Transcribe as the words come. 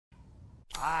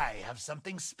I have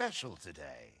something special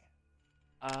today.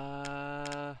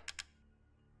 The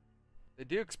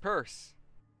Duke's purse.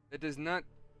 It does not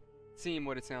seem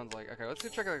what it sounds like. Okay, let's go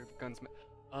check out the gunsmith.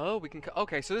 Oh, we can.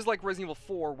 Okay, so this is like Resident Evil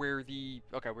 4, where the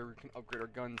where we can upgrade our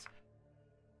guns.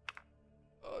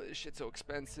 Oh, this shit's so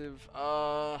expensive.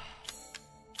 What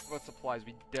supplies?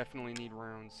 We definitely need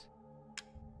rounds.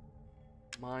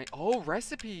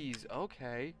 Recipes.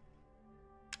 Okay.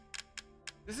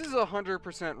 This is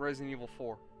 100% Resident Evil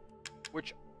 4,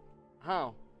 which,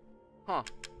 huh?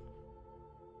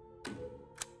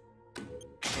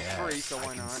 Yes, free, so why I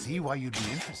can not? see why you'd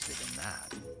be interested in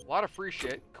that. A lot of free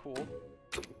shit. Cool.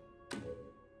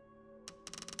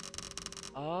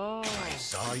 Oh. I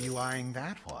saw you eyeing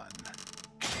that one.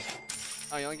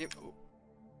 Oh, you only get.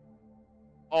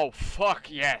 Oh, fuck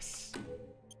yes.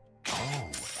 Oh,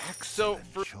 excellent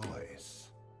So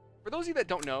choice. For those of you that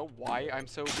don't know why I'm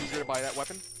so eager to buy that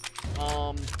weapon,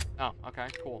 oh, okay,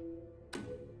 cool.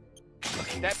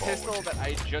 That pistol that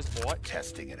I just bought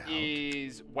testing it out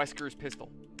is Wesker's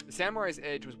pistol. The Samurai's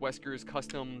Edge was Wesker's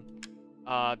custom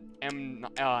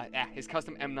his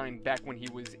custom M9 back when he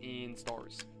was in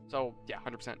Stars. So yeah,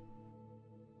 100%.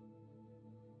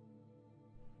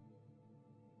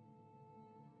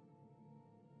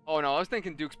 Oh no, I was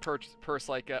thinking Duke's purse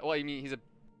like well, I mean he's a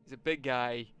big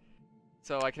guy,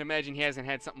 so I can imagine he hasn't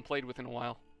had something played with in a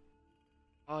while.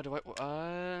 Oh, do I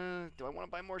want to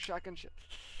buy more shotgun shit?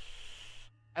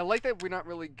 I like that we're not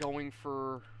really going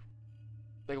for,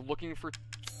 like, looking for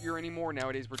gear anymore.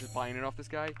 Nowadays, we're just buying it off this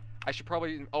guy. I should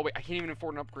probably... Oh, wait, I can't even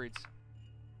afford an upgrades.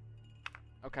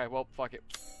 Okay, well, fuck it.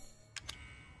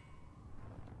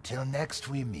 Till next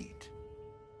we meet.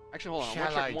 Actually, hold on.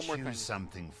 Shall I one more thing. choose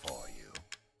something for you?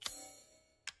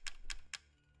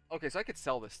 Okay, so I could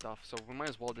sell this stuff, so we might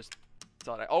as well just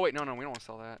sell that. Oh, wait, no, we don't want to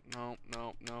sell that. No.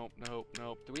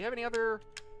 Do we have any other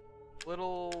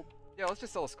little... Yeah, let's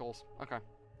just sell the skulls. Okay.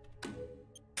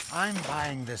 I'm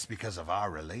buying this because of our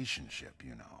relationship,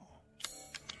 you know.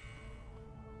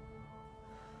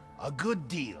 A good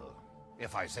deal,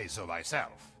 if I say so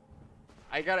myself.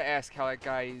 I gotta ask how that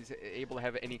guy is able to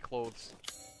have any clothes.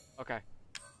 Okay.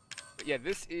 But yeah,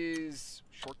 this is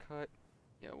shortcut.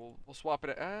 Yeah, we'll swap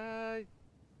it.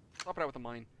 Swap it out with a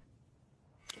mine.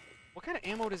 What kind of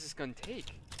ammo does this gun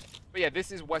take? But yeah,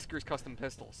 this is Wesker's custom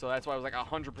pistol, so that's why I was like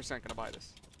 100% gonna buy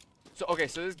this. So okay,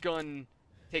 so this gun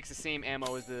takes the same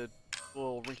ammo as the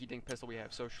little rinky-dink pistol we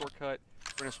have. So shortcut,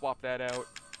 we're gonna swap that out.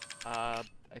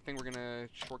 I think we're gonna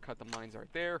shortcut the mines right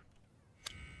there.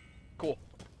 Cool.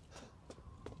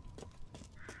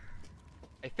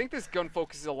 I think this gun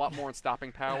focuses a lot more on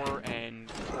stopping power and,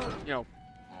 you know,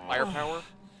 firepower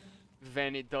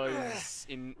than it does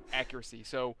in accuracy.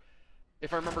 So,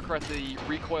 if I remember correctly,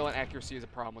 recoil and accuracy is a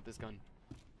problem with this gun.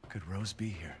 Could Rose be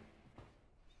here?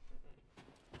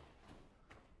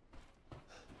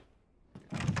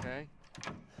 Okay.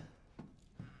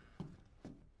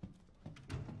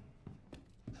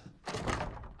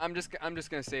 I'm just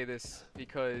gonna say this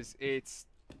because it's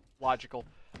logical.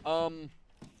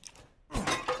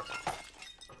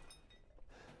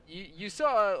 You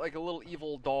saw like a little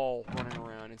evil doll running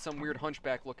around and some weird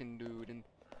hunchback looking dude, and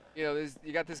you know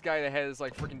you got this guy that has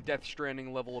like freaking Death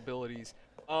Stranding level abilities.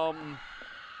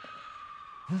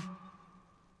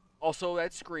 Also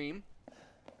that scream,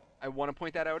 I want to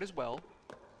point that out as well.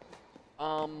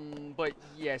 But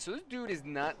yeah, so this dude is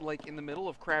not like in the middle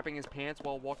of crapping his pants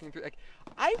while walking through. Like,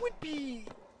 I would be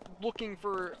looking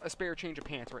for a spare change of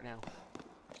pants right now.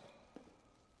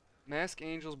 Mask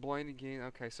Angels, Blinded Game.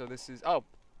 Okay, so this is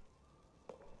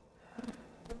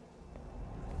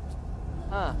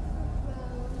Huh.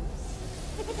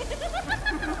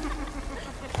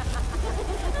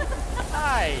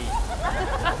 Hi.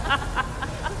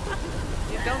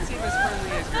 You don't seem as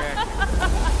friendly as you're acting.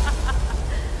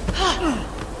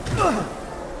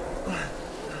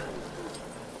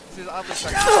 This is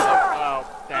obviously. Oh,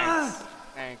 thanks.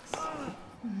 Thanks.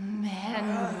 Man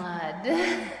blood.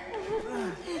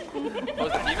 Oh,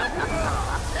 is the female?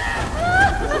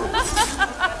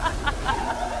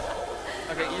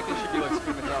 Okay, Ethan should be like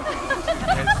screaming out.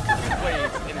 Has two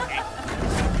blades in his ankle.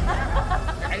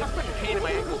 I just put pain in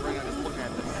my ankles right now just looking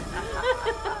at this.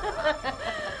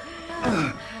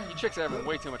 You chicks are having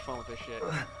way too much fun with this shit.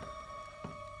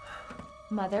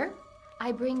 Mother,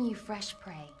 I bring you fresh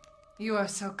prey. You are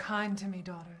so kind to me,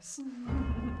 daughters.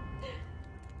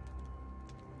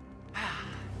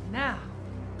 Now,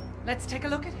 let's take a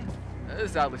look at him.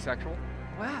 This is oddly sexual.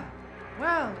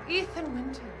 Well, Ethan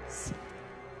Winters.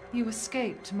 You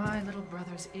escaped my little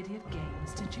brother's idiot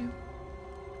games, did you?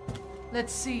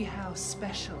 Let's see how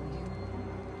special you are.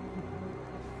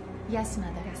 Yes,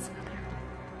 Mother. Yes, Mother.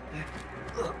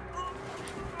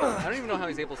 I don't even know how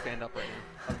he's able to stand up right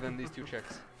now, other than these two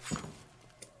chicks.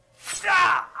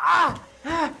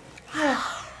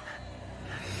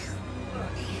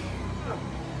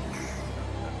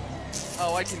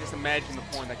 Oh, I can just imagine the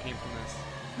porn that came from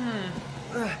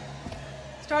this.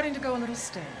 Starting to go a little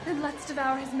stale. Then let's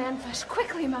devour his man flesh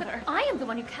quickly, Mother. I am the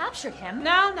one who captured him.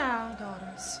 Now,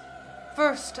 daughters.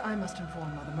 First, I must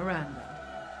inform Mother Miranda.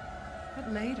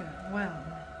 But later, well,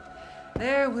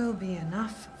 there will be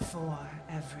enough for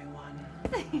everyone.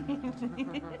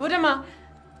 Udama!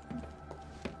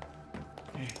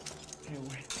 Hey,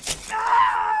 wait.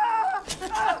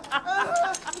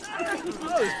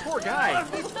 Oh, this poor guy.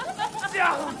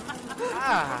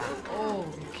 Oh,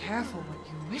 be careful what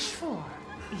you wish for,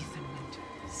 Ethan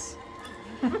Winters.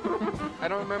 I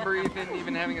don't remember Ethan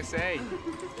even having a say.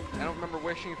 I don't remember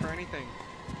wishing for anything.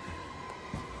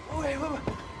 Wait, what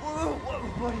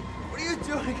are you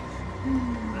doing?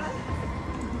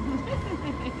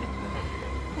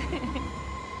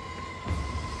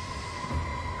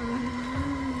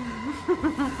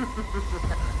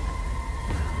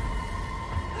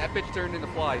 That bitch turned into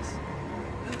flies.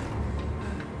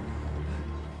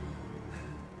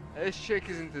 This chick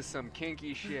is into some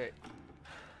kinky shit.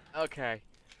 Okay.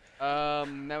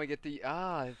 Now we get the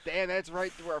damn, that's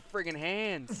right through our friggin'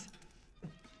 hands.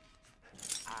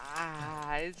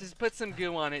 Just put some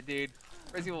goo on it, dude.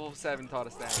 Resident Evil 7 taught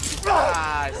us that.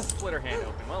 Split her hand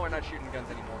open. Well, we're not shooting guns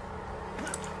anymore.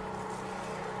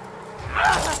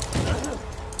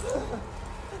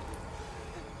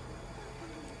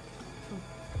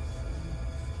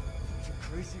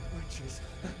 Crazy witches.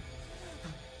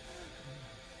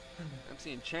 I'm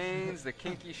seeing chains, the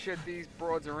kinky shit these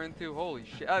broads are into. Holy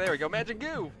shit. Oh, there we go. Magic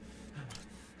goo.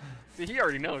 See, he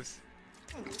already knows.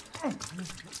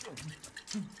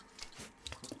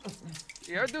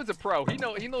 Yeah, our dude's a pro. He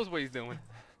knows what he's doing.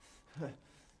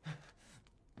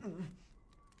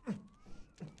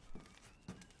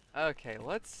 Okay,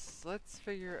 let's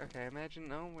figure. Okay, imagine.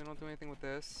 No, we don't do anything with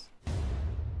this.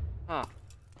 Huh.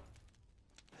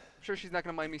 I'm sure she's not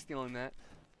gonna mind me stealing that.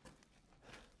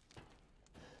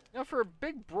 You know, for a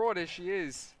big broad as she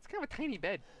is, it's kind of a tiny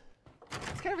bed.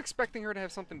 I was kind of expecting her to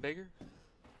have something bigger.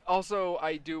 Also,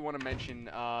 I do want to mention,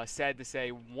 sad to say,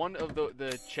 one of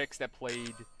the chicks that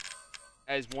played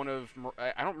as one of,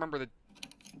 I don't remember the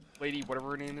lady,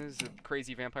 whatever her name is, the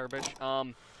crazy vampire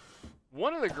bitch.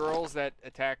 One of the girls that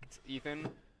attacked Ethan,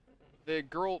 the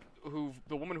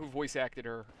woman who voice acted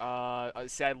her,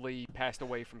 sadly passed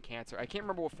away from cancer. I can't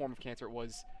remember what form of cancer it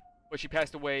was, but she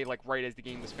passed away like right as the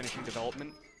game was finishing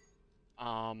development.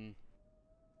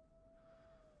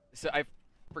 So I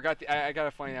forgot I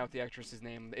gotta find out the actress's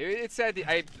name. It's sad.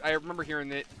 I remember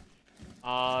hearing it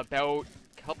about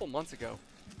a couple months ago.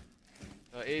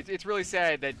 It's really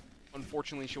sad that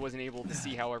unfortunately she wasn't able to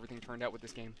see how everything turned out with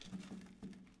this game.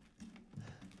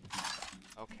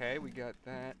 Okay, we got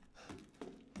that.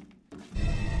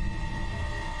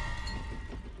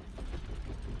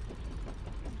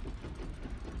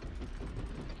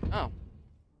 Oh.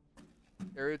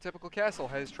 Stereotypical castle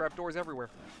has trapdoors everywhere.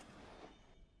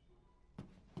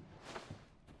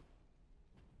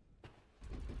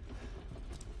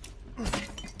 You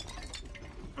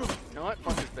know what?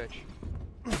 Fuck this bitch.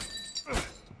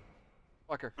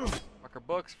 Fuck her. Fuck her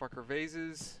books, fuck her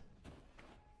vases.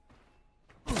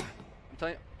 I'm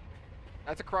telling you,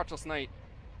 that's a crotchless knight.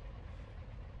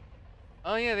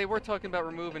 Oh yeah, they were talking about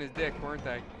removing his dick, weren't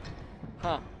they?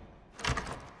 Huh.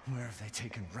 Where have they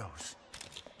taken Rose?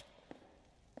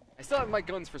 I still have my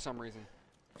guns for some reason.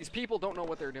 These people don't know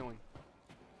what they're doing.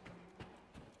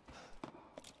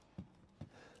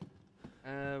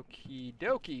 Okie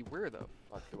dokie, where the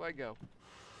fuck do I go?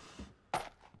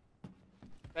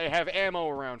 They have ammo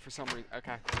around for some reason.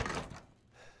 Okay.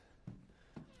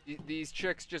 These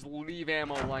chicks just leave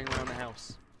ammo lying around the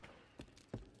house.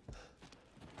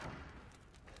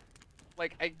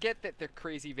 Like, I get that they're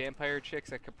crazy vampire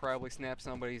chicks that could probably snap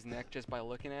somebody's neck just by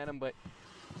looking at them, but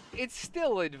it's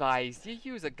still advised you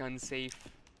use a gun safe.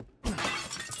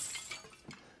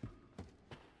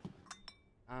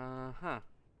 Uh-huh.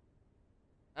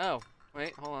 Oh,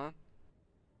 wait, hold on.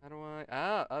 How do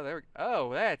I... Oh, there we go.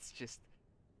 Oh, that's just...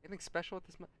 Anything special with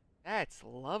this? That's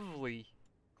lovely.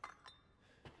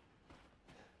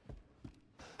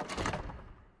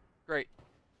 Great.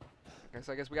 Okay,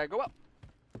 so I guess we gotta go up.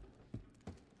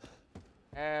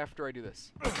 After I do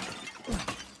this.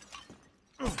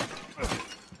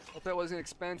 Hope that wasn't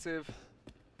expensive.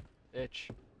 Bitch.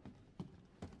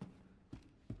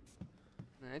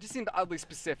 Nah, it just seemed oddly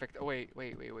specific. Oh, wait.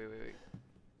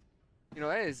 You know,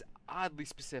 that is oddly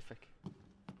specific.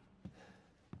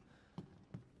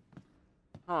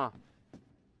 Huh.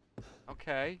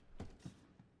 Okay.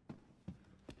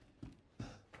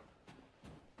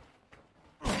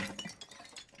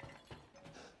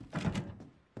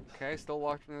 Okay, still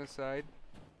locked from the other side.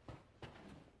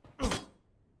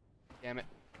 Damn it.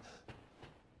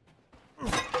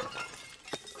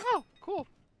 Oh, cool.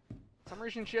 For some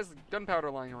reason she has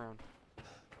gunpowder lying around.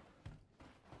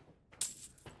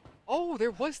 Oh,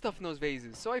 there was stuff in those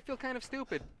vases, so I feel kind of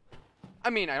stupid. I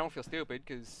mean, I don't feel stupid,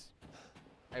 because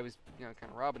I was, you know,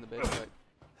 kind of robbing the bit, but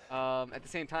at the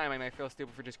same time, I might feel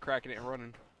stupid for just cracking it and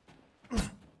running.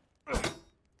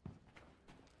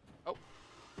 Oh.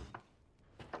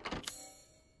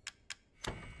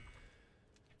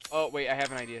 Oh, wait, I have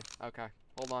an idea. Okay.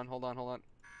 Hold on.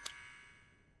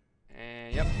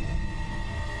 And, yep.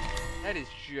 That is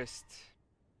just...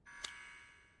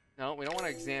 No, we don't want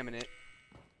to examine it.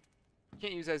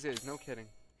 Can't use as is, no kidding.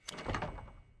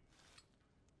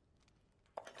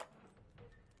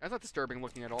 That's not disturbing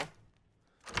looking at all.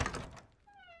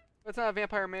 It's not a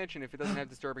vampire mansion if it doesn't have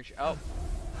disturbing shit. Oh.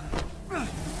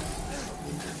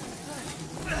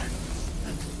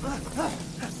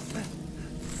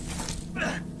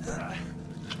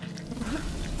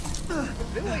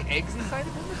 Did they lay eggs inside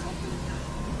of him or something?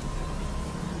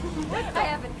 I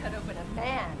haven't cut open a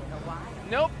man in a while.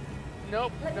 Nope.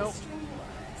 Let me string you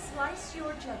up, slice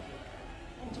your jugular,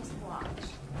 and just watch.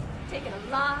 Taking a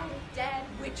live, dead,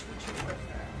 which would you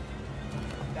prefer?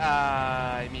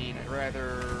 I mean, I'd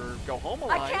rather go home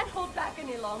alive. I can't hold back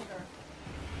any longer.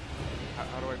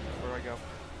 Where do I go?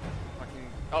 Fucking...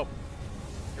 Oh.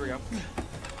 Here we go.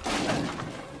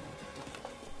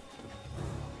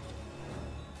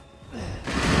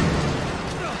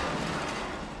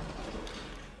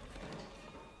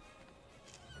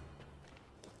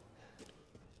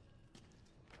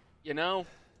 You know,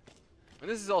 when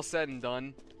this is all said and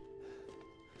done,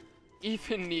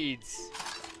 Ethan needs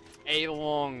a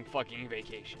long fucking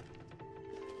vacation.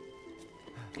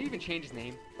 Did he even change his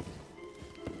name?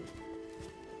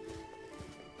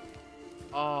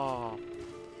 Oh.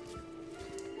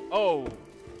 Oh.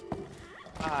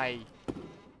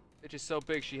 Bitch is so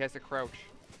big she has to crouch.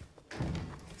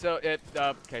 So,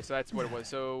 okay, so that's what it was.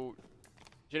 So,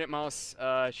 Janet Mouse,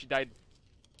 she died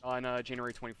on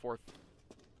January 24th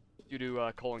due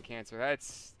to colon cancer.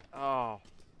 That's, oh.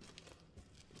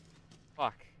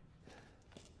 Fuck.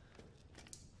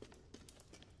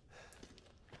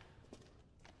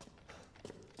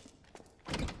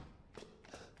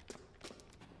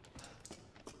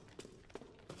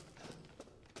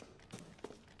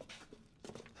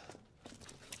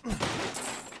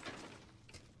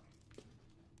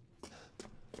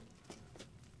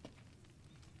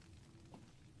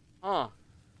 Huh.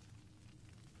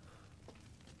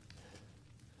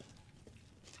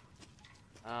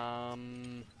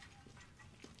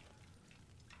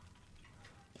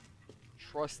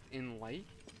 Trust in light?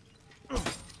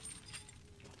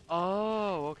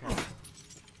 Oh, okay.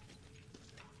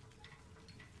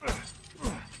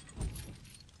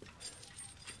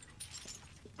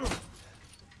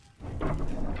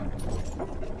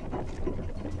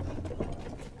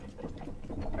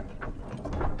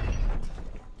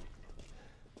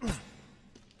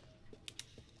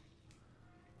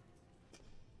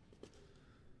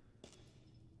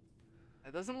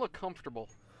 That doesn't look comfortable.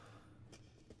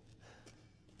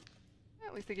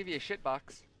 At least they give you a shit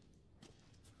box.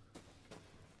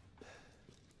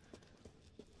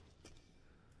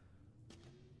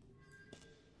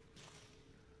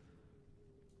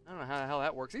 I don't know how the hell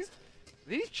that works.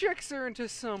 These chicks are into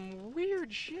some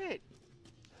weird shit.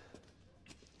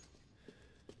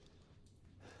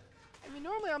 I mean,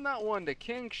 normally I'm not one to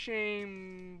kink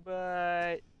shame,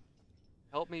 but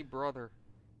help me, brother.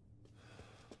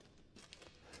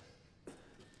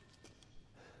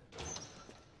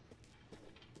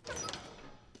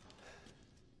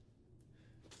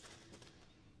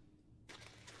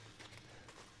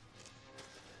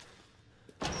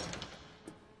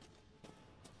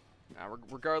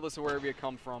 Regardless of wherever you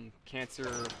come from,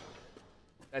 cancer,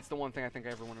 that's the one thing I think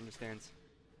everyone understands.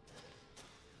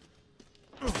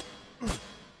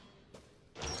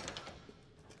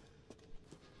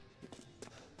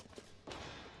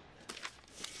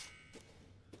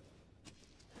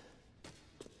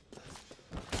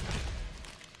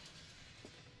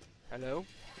 Hello?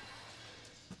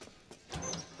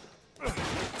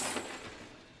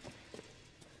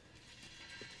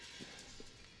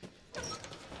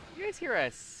 You guys hear a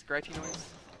scratchy noise?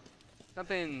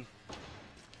 Something...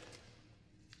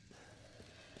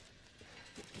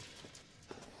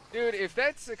 Dude, if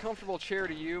that's a comfortable chair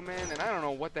to you, man, then I don't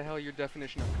know what the hell your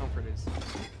definition of comfort is.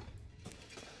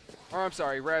 Or I'm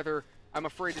sorry, rather, I'm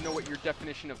afraid to know what your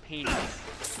definition of pain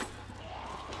is.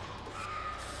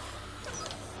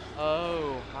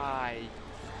 Oh, hi.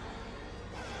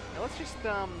 Now let's just,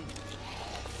 go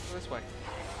this way.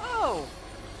 Oh!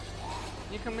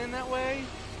 Can you come in that way?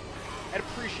 I'd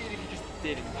appreciate it if you just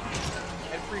didn't.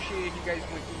 I'd appreciate it if you guys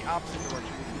went the opposite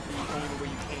direction, going the way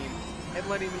you came, and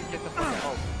letting me get the fuck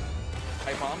out.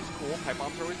 Pipe bombs, cool. Pipe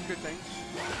bombs are always a good thing.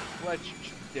 Let's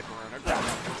just dip around. I don't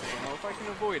know if I can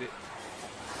avoid it.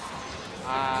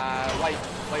 Light.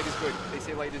 Light is good. They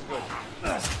say light is good.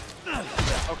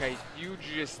 Okay, you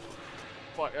just...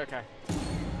 Fuck, okay.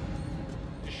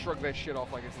 Just shrug that shit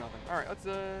off like it's nothing. Alright, let's,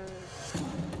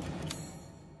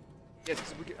 Yes,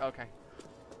 because we can... Okay.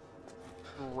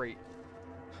 Great.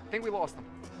 I think we lost them.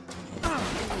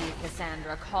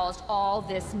 Cassandra caused all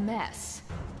this mess.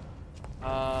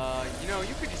 You know,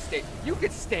 you could just stay... You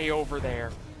could stay over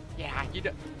there. Yeah, you do...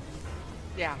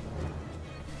 Yeah.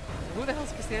 Who the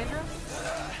hell's Cassandra?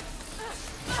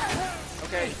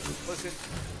 Okay, listen.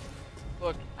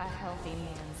 Look. A healthy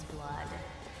man's blood.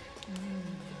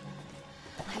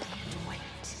 I can't wait.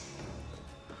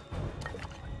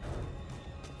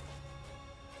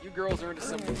 You girls are into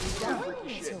some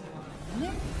freaky shit.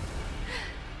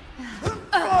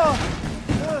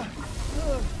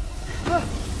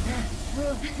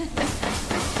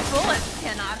 Bullets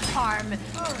cannot harm.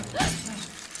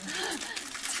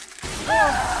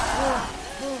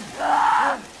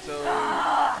 So...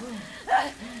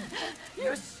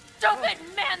 You stupid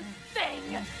man thing!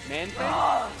 Man thing?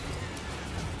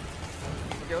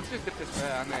 Okay, let's just dip this.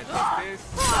 I'm gonna take this.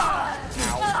 Ow,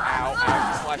 ow,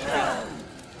 ow. Slash me.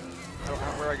 Oh,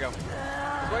 where do I go?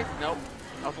 This way? Nope.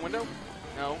 Out the window?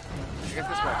 No. I guess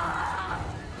this way.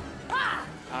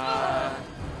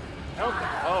 Okay.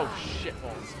 Oh, shit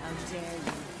balls. How dare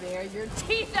you bare your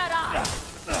teeth at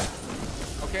us!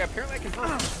 Okay, apparently I can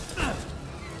hurt.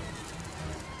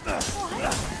 What?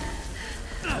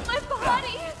 My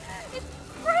body! It's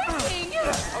breaking!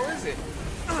 Oh, is it?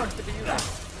 Sucks to be you then.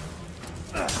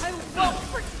 I won't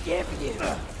forgive you!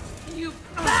 You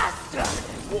bastard!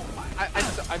 Well,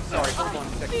 I'm sorry. Hold on a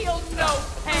second. Feel no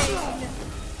pain!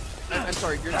 I'm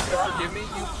sorry. You're not gonna forgive me?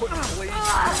 You put blades through my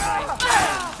hand.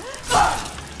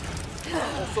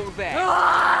 Also that.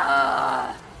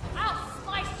 I'll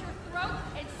slice your throat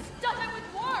and stuff it with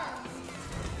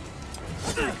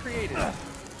worms! I created it.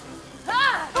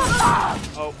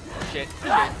 Oh, shit. Shit.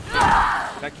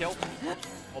 That kill?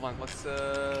 Hold on. Let's, use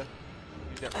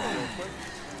that real quick.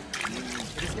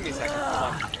 Just give me a second.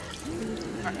 Hold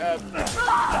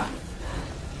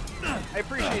on. I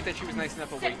appreciate that she was nice enough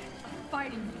to wait. I'm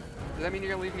fighting you. Does that mean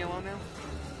you're gonna leave me alone now?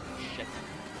 Shit.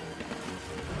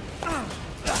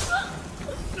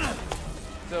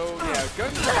 So, yeah,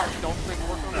 guns don't think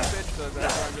work on this bitch, so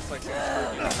that's why I'm just like saying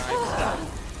screw you,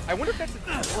 knives. I wonder if that's a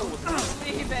deal with me.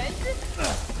 Steven!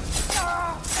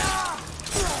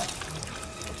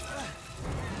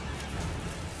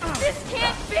 This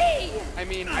can't be! I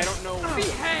mean, I don't know.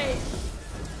 Behave!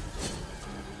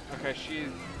 Okay, she's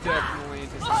definitely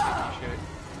into some sneaky shit.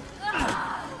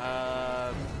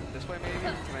 This way maybe?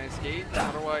 Can I escape?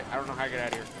 How do I don't know how I get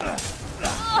out of here.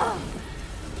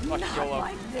 Fuck Not YOLO.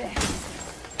 like this.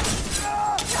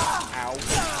 Ow.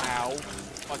 Ow.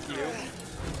 Fuck you.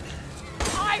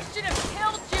 I should have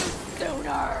killed you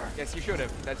sooner! Yes, you should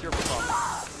have. That's your fault.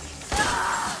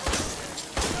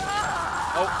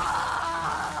 Oh.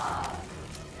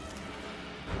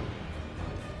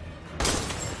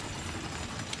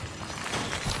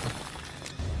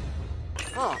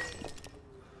 Huh.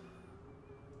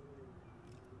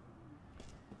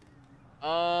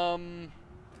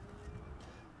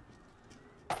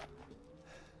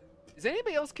 Is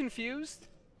anybody else confused?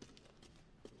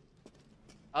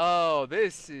 Oh,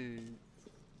 this is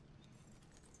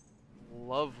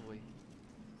lovely.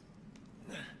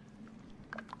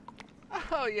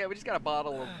 Oh yeah, we just got a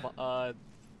bottle of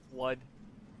blood.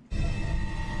 I'm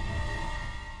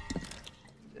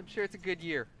sure it's a good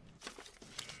year.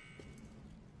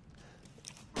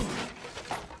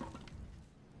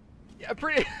 Yeah,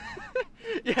 pretty.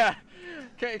 Yeah,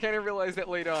 kind of realized that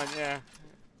late on. Yeah,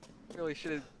 really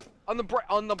should have. On the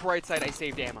bright side, I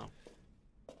saved ammo.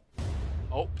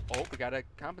 Oh, we got a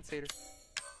compensator.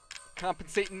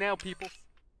 Compensating now, people.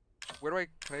 Where do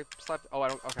can I slap? Oh, I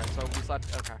don't. Okay, so we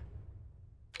slapped. Okay.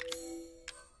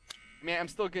 I mean, I'm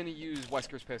still gonna use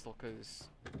Wesker's pistol because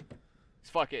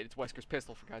fuck it, it's Wesker's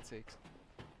pistol for God's sakes.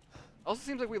 Also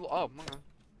seems like we. Oh, okay.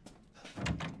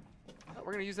 Oh,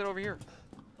 we're gonna use it over here.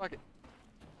 Fuck it.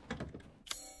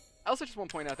 I also just want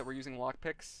to point out that we're using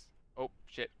lockpicks. Oh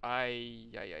shit! I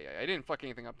didn't fuck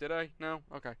anything up, did I? No.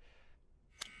 Okay.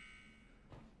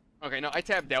 Okay, no, I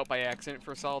tabbed out by accident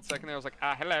for a solid second there. I was like,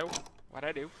 hello. What'd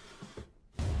I do?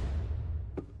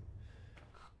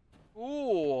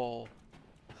 Cool.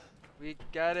 We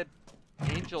got an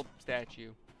angel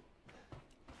statue.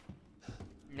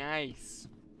 Nice.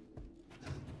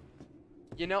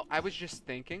 You know, I was just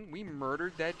thinking, we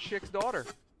murdered that chick's daughter.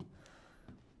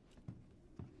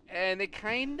 And they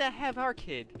kinda have our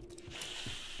kid.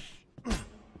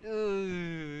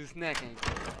 Ooh, it's not gonna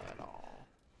go at all.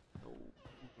 No,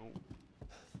 no.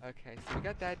 Okay, so we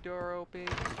got that door open.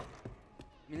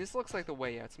 I mean, this looks like the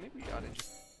way out, so maybe we ought to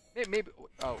just... Maybe...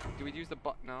 Oh, do we use the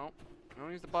No. I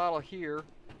don't use the bottle here.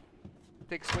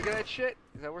 Take a swig of that shit?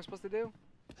 Is that what we're supposed to do?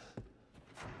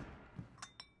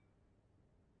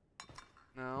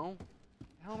 No.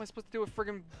 How am I supposed to do with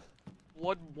friggin'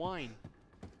 blood wine?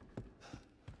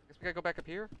 Guess we gotta go back up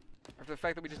here? After the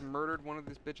fact that we just murdered one of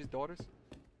this bitch's daughters?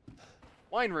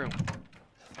 Wine room!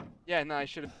 Yeah, no, I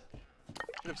should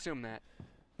have assumed that.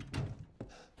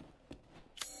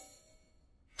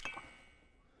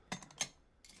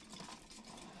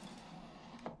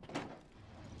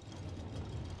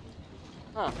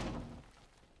 Huh.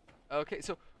 Okay,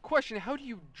 so question, how do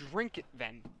you drink it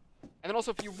then? And then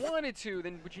also, if you wanted to,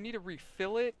 then would you need to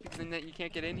refill it? Because then that you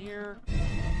can't get in here?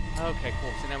 Okay,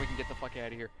 cool. So now we can get the fuck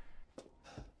out of here.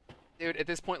 Dude, at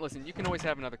this point, listen, you can always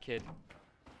have another kid.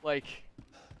 Like,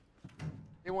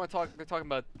 they're talking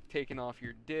about taking off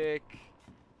your dick,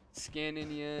 skinning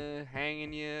you,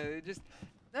 hanging you. Just,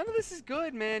 none of this is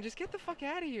good, man. Just get the fuck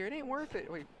out of here. It ain't worth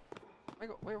it. Wait,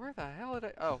 where the hell did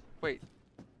I? Oh, wait.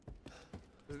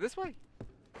 Is it this way?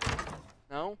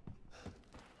 No?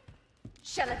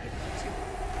 Shall I give you two?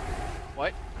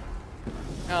 What?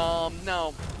 No.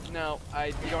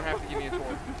 You don't have to give me a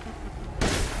tour.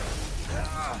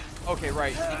 Okay,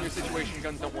 right. In your situation,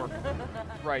 guns don't work.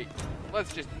 Right.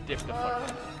 Let's just dip the fuck out.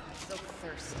 So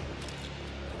thirsty.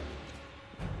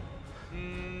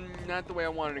 Not the way I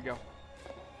wanted to go.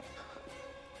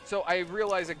 So I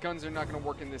realize that guns are not going to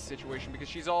work in this situation because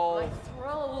she's all... My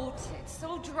throat, it's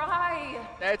so dry.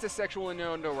 That's a sexual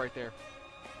innuendo right there.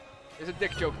 There's a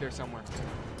dick joke there somewhere.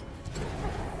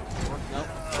 No.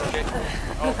 Okay.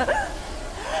 Oh.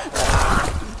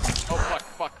 Oh,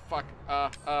 fuck.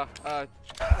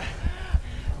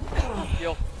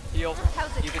 Heal.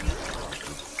 How's it? Even.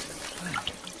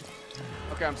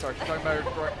 Okay, I'm sorry. She's talking about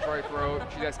her dry throat.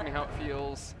 She's asking me how it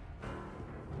feels.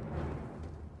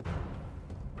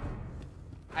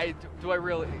 Do I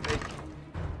really? Like,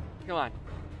 come on.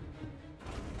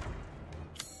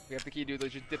 We have the key, dude.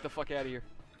 Let's just dip the fuck out of here.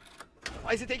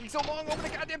 Why is it taking so long? Open the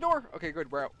goddamn door! Okay,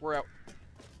 good. We're out.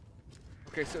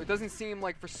 Okay, so it doesn't seem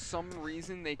like for some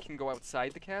reason they can go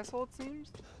outside the castle, it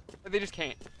seems. But they just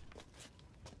can't.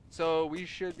 So we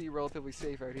should be relatively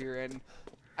safe out here. And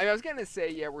I was gonna say,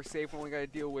 yeah, we're safe. We only gotta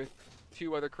deal with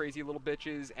 2 other crazy little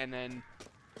bitches and then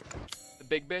the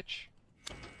big bitch.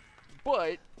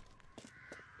 But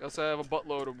we also have a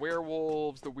buttload of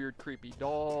werewolves, the weird creepy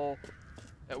doll,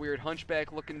 that weird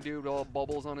hunchback looking dude with all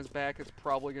bubbles on his back that's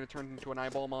probably going to turn into an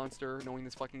eyeball monster, knowing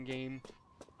this fucking game.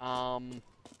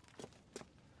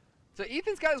 So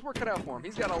Ethan's got his work cut out for him.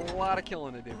 He's got a lot of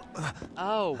killing to do.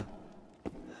 Oh.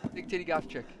 Big Tiddy Goth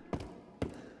chick.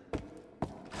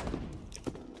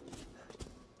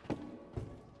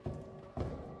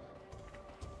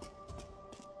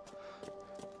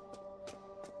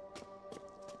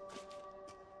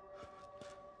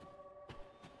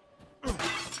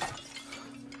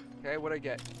 Okay, what'd I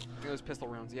get? I think those pistol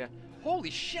rounds, yeah. Holy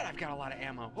shit, I've got a lot of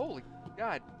ammo. Holy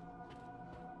God.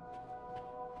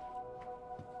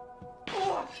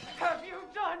 What have you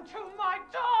done to my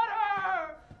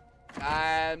daughter?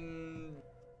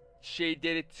 She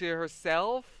did it to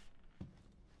herself?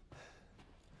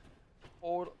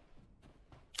 Hold.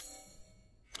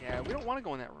 Yeah, we don't want to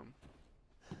go in that room.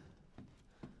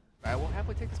 I will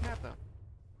happily take this map, though.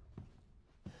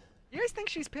 You guys think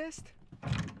she's pissed?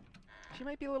 She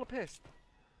might be a little pissed.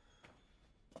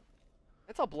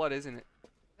 That's all blood, isn't it?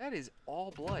 That is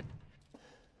all blood.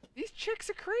 These chicks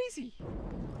are crazy.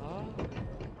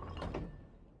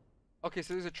 Okay,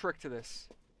 so there's a trick to this.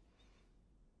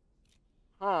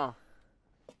 Huh.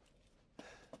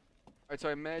 Alright, so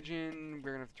I imagine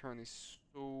we're gonna have to turn these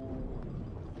so...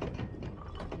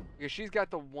 Because she's got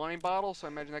the wine bottle, so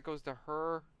I imagine that goes to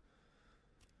her.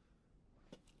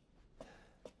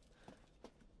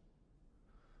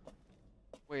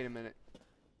 Wait a minute.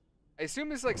 I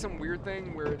assume it's like some weird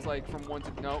thing where it's like from one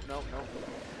to... No.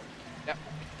 Yep.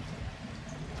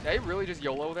 Did I really just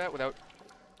YOLO that without...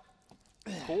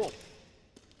 Cool.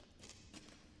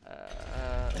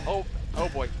 Oh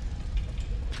boy.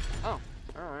 Oh,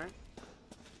 alright.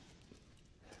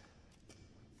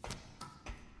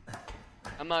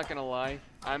 I'm not gonna lie.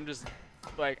 I'm just,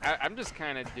 like, I'm just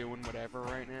kind of doing whatever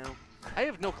right now. I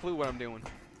have no clue what I'm doing.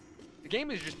 game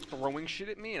is just throwing shit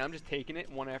at me, and I'm just taking it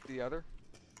one after the other.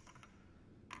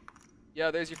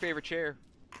 Yeah, there's your favorite chair.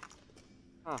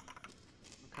 Huh.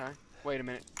 Okay. Wait a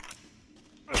minute.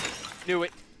 Knew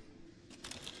it.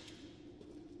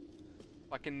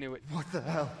 Fucking knew it. What the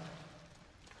hell?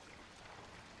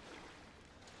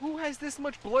 Who has this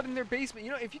much blood in their basement?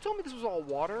 You know, if you told me this was all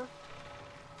water,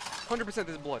 100% this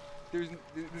is blood. There's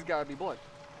gotta be blood.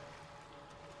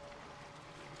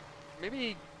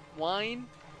 Maybe wine?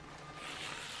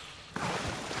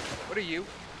 What are you?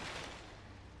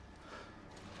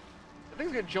 That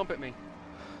thing's gonna jump at me.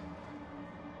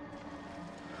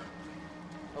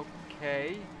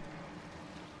 Okay.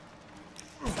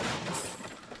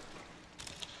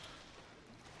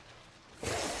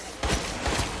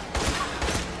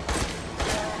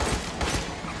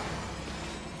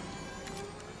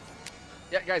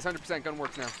 Yeah, guys, 100% gun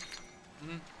works now.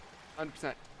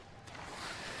 100%.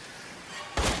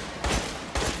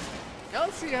 Now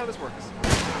let's see how this works.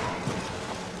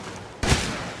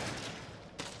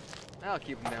 I'll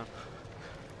keep them down.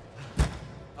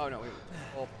 Oh no, wait.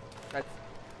 Well, that's...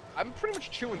 I'm pretty much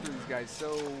chewing through these guys,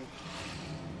 so...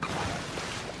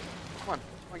 Come on,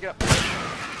 get up.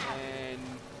 And...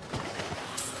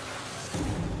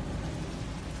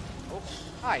 Oh,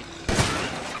 hi.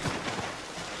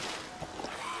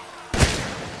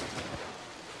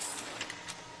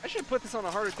 I should put this on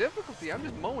a harder difficulty. I'm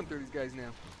just mowing through these guys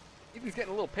now. Ethan's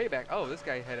getting a little payback. Oh, this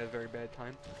guy had a very bad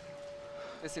time.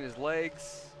 Missing his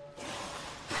legs.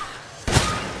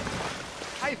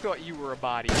 I thought you were a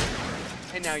body.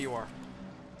 And now you are.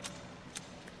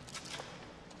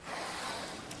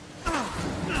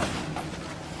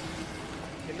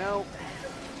 You know,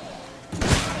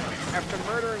 after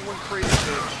murdering one crazy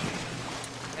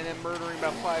bitch, and then murdering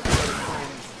about 5 other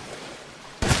friends,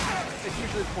 it's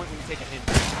usually the point when you take a hint.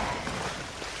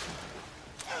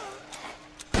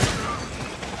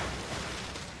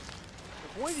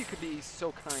 If one of you could be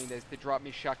so kind as to drop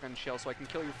me shotgun shells so I can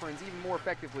kill your friends even more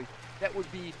effectively, that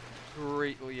would be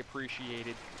greatly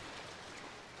appreciated.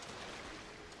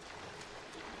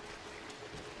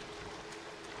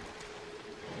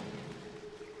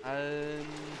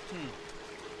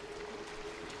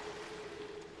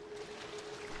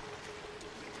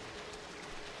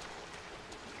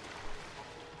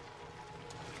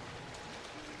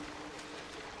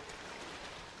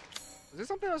 Is there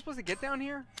something I was supposed to get down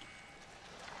here?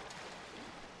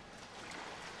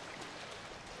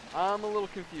 I'm a little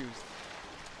confused.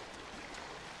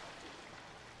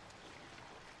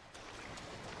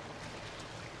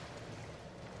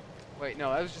 Wait,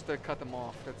 no, that was just to cut them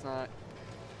off. That's not...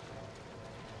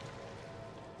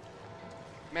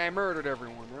 Man, I murdered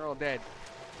everyone. They're all dead.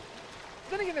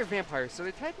 Then again, they're vampires, so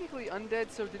they're technically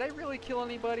undead, so did I really kill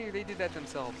anybody, or they did that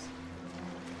themselves?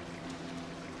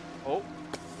 Oh.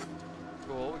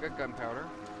 Cool, we got gunpowder.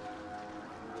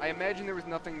 I imagine there was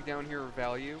nothing down here of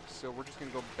value, so we're just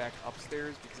gonna go back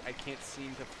upstairs because I can't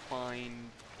seem to find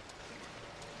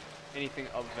anything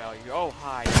of value. Oh,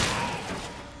 hi.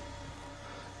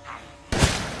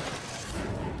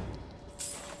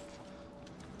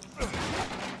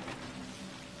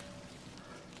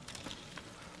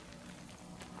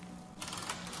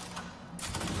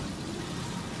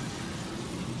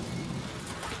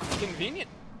 Convenient.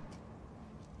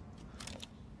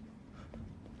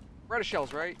 We're out of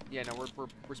shells, right? Yeah, no,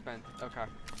 we're spent. Okay.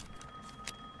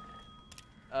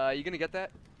 You gonna get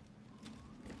that?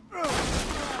 I'm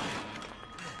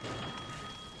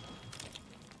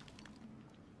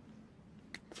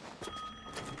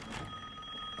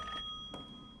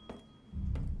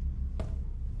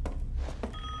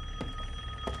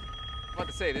about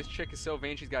to say, this chick is so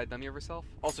vain she's got a dummy of herself.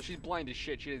 Also, she's blind as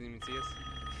shit. She doesn't even see us.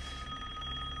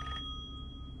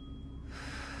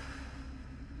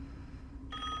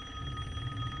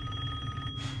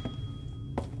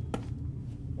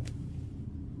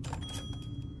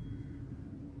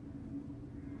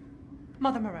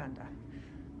 Mother Miranda,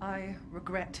 I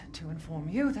regret to inform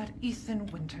you that Ethan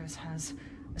Winters has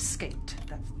escaped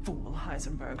that fool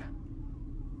Hiesenberg.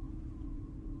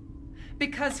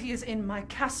 Because he is in my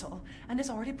castle and has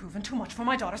already proven too much for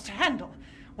my daughters to handle.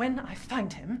 When I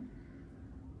find him...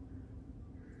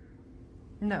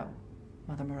 No,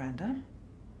 Mother Miranda.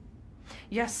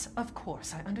 Yes, of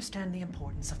course, I understand the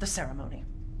importance of the ceremony.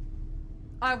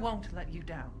 I won't let you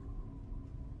down.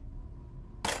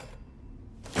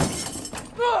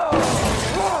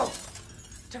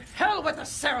 To hell with the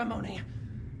ceremony!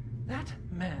 That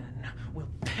man will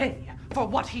pay for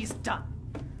what he's done.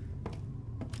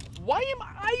 Why am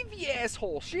I the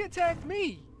asshole? She attacked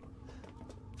me.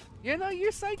 You know,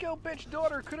 your psycho bitch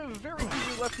daughter could have very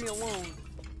easily left me alone.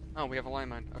 Oh, we have a line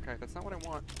mine. Okay, that's not what I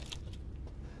want.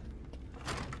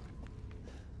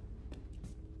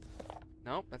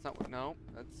 Nope, that's not what. No,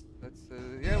 that's.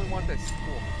 Yeah, we want this.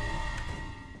 Cool.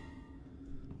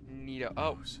 Neato.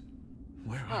 Oh. Rose,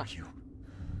 where Huh. are you?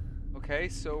 Okay,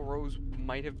 so Rose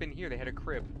might have been here. They had a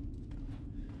crib.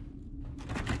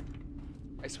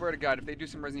 I swear to God, if they do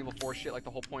some Resident Evil 4 shit, like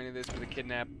the whole point of this was to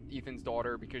kidnap Ethan's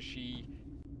daughter because she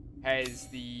has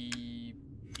the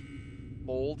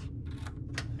mold,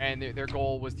 and their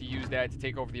goal was to use that to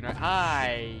take over the United.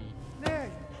 Hi. There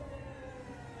you go.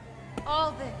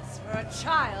 All this for a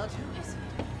child who isn't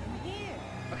even here.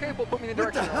 Okay, but put me in the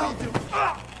What the direction. hell do?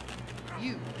 Ah!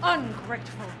 You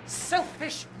ungrateful,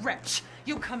 selfish wretch!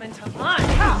 You come into my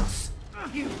house!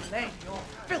 You lay your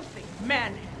filthy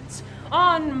man hands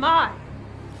on my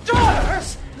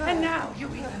daughters! And now you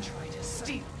even try to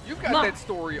steal You got my that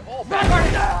story all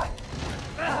back.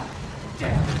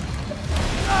 Damn.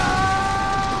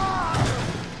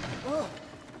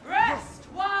 Rest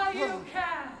while you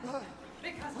can!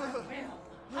 Because I will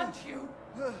hunt you!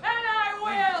 And I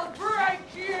will break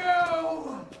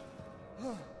you!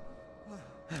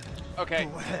 Okay,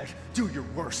 Go ahead, do your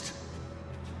worst.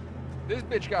 this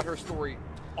bitch got her story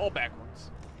all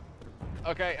backwards.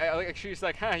 Okay, she's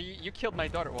like, huh, you killed my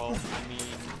daughter. Well, I mean,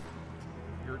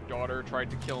 your daughter tried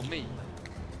to kill me.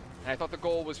 And I thought the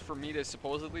goal was for me to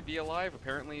supposedly be alive.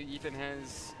 Apparently, Ethan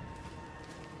has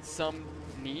some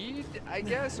need, I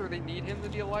guess, or they need him to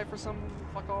be alive for some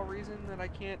fuck all reason that I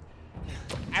can't.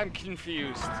 I'm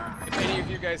confused. If any of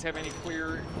you guys have any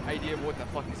clear idea of what the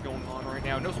fuck is going on right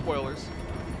now, no spoilers.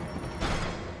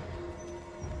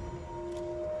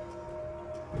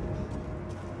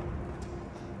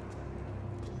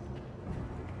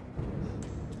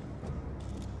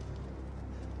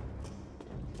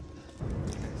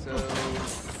 So,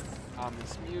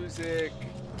 ominous music,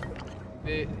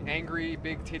 angry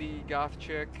big titty goth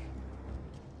chick,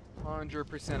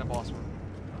 100% a boss room.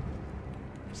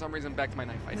 For some reason, back to my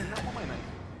knife. I did not want my knife.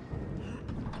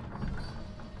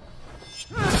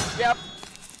 Yep.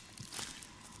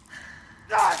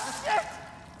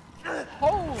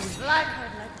 Holy!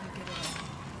 Blackheart let you get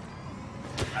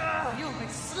away. You'll be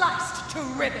sliced to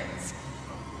ribbons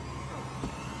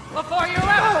before you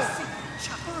ever see a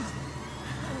child.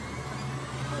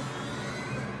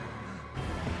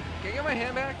 Can I get my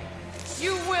hand back?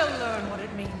 You will learn what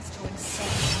it means to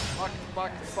insult.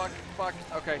 Fuck.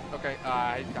 Okay.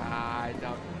 I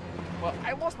don't. Well,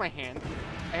 I lost my hand.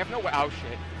 I have no way. Oh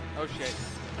shit.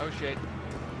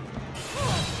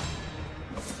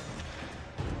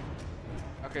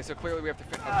 Okay, so clearly we have to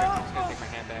fit. Okay, I'm just gonna take my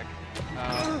hand back.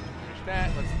 Finish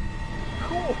that. Let's.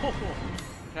 Cool.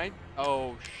 Can I?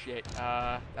 Oh shit.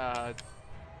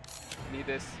 Need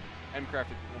this. I'm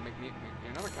crafted. Will make me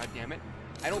another. God damn it.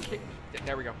 I don't care.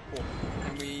 There we go. Cool.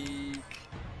 And we.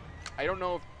 I don't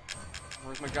know if.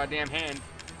 Where's my goddamn hand?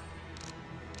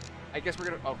 I guess we're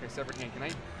gonna. Okay, severed hand. Can I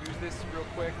use this real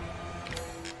quick?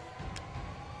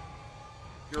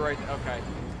 You're right. Okay.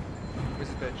 Where's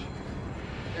this bitch?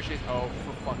 There she is. Oh,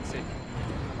 for fuck's sake.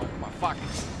 Come on. Fuck.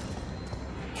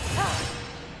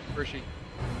 Where is she?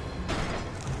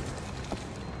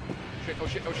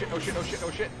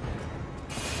 Shit.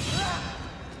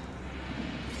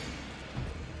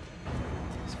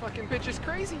 This fucking bitch is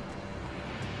crazy.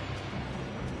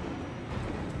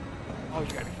 Oh, you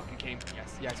gotta be fucking kidding me.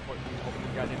 Yes. Open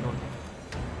the goddamn door.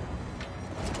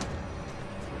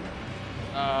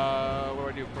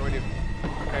 What do I do?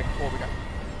 Okay, cool, we got it.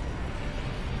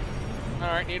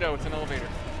 Alright, neato, it's an elevator.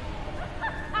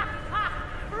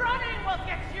 Running will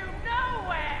get you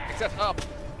nowhere! Except up.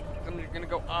 I'm gonna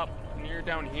go up, and you're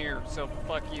down here, so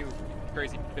fuck you,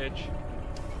 crazy bitch.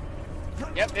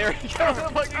 Yep, there you go,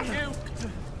 fucking you!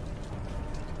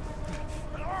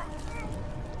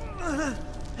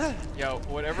 Yo,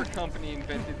 whatever company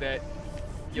invented that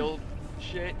guild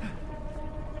shit,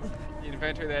 the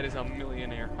inventor of that is a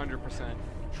millionaire, 100%.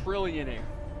 Trillionaire.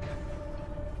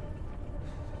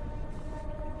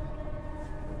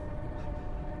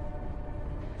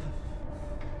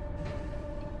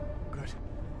 Good.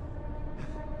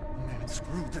 Man,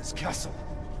 screw this castle.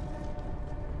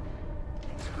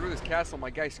 Screw this castle, my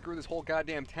guy. Screw this whole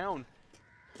goddamn town.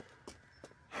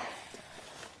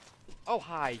 Oh,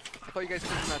 hi. I thought you guys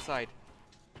came from that side.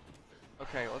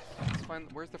 Okay, let's find...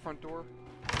 Where's the front door?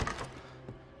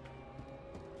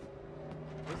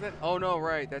 What's that? Oh, no,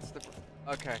 right. That's the...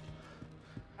 Okay.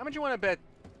 How much you want to bet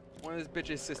one of this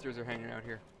bitch's sisters are hanging out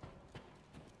here?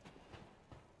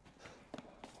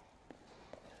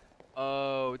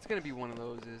 Oh, it's gonna be one of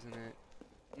those, isn't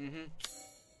it?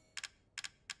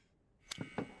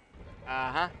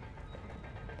 Uh-huh.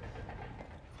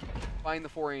 Find the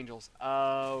 4 angels.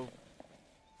 Oh...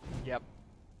 Yep.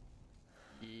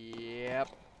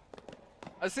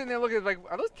 I was sitting there looking like,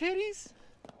 are those titties?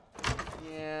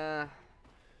 Yeah.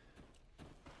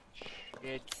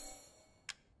 Shit.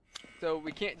 So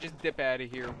we can't just dip out of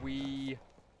here. We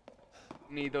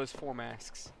need those 4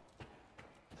 masks.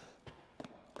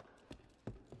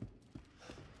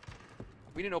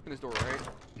 We didn't open this door, right?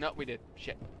 No, we did.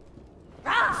 Shit.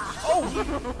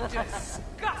 Oh!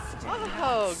 Disgusting.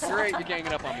 Oh, great. You're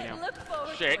ganging up on me now. Look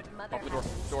forward Shit. to what Open the Mother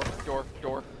door. has in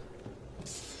Door.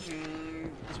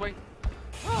 This way?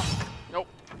 Nope.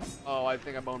 Oh, I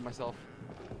think I boned myself.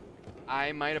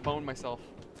 I might have boned myself.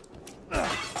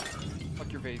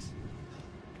 Fuck your face.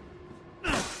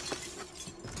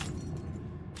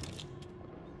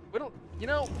 You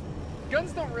know,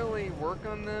 guns don't really work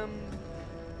on them.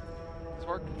 Does this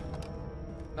work?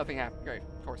 Nothing happened. Great.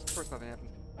 Of course nothing happened.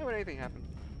 Why would anything happen?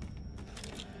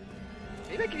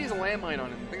 Maybe I could use a landmine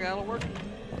on him. Think that'll work?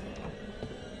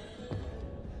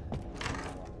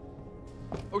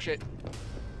 Oh shit.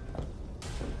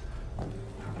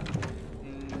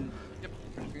 Yep.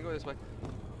 We can go this way.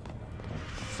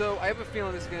 So I have a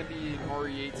feeling this is gonna be an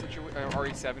RE8 situation,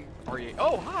 RE7, RE8.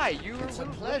 Oh hi, you. It's a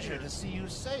pleasure to see you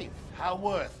safe. How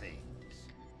were things?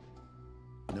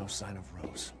 No sign of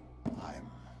Rose.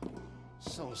 I'm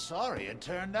so sorry it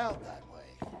turned out that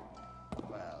way.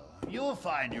 Well, you'll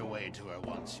find your way to her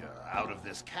once you're out of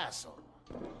this castle.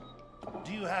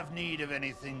 Do you have need of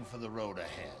anything for the road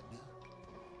ahead?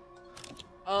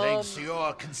 Thanks to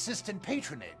your consistent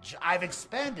patronage, I've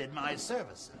expanded my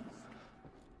services.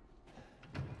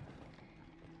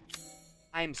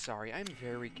 I'm sorry, I'm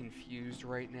very confused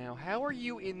right now. How are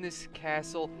you in this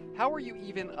castle? How are you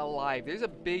even alive? There's a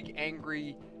big,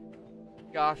 angry,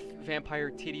 goth, vampire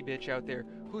titty bitch out there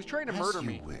who's trying to murder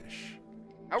me. Wish.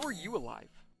 How are you alive?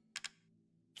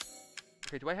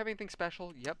 Okay, do I have anything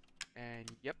special? Yep. And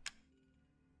yep.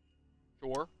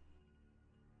 Sure.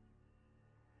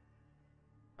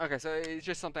 Okay, so it's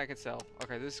just something I can sell.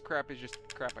 Okay, this crap is just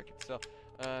crap I can sell.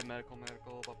 Medical.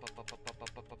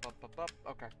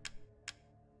 Okay.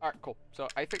 Alright, cool. So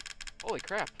I think, holy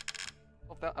crap.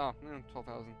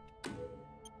 12,000.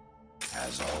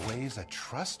 As always, a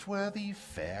trustworthy,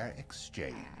 fair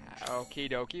exchange. Okie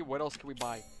dokie. What else can we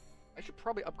buy? I should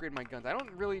probably upgrade my guns. I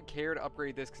don't really care to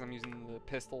upgrade this because I'm using the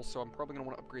pistols, so I'm probably going to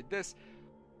want to upgrade this.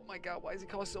 Oh my god, why does it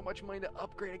cost so much money to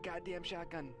upgrade a goddamn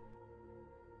shotgun?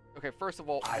 Okay, first of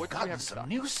all, what do we have in stock? Some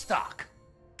new stock.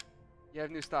 You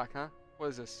have new stock, huh? What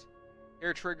is this?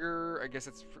 Air trigger, I guess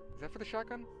it's... is that for the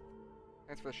shotgun?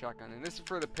 That's for the shotgun. And this is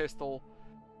for the pistol.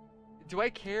 Do I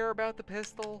care about the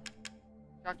pistol?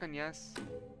 Shotgun, yes.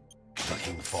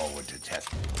 Looking forward to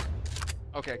testing.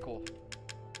 Okay, cool.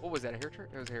 What was that, a hair trigger?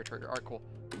 It was a hair trigger. Alright, cool.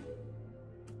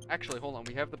 Actually, hold on.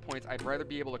 We have the points. I'd rather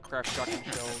be able to craft shotgun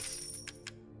shells.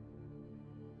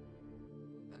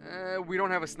 We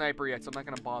don't have a sniper yet, so I'm not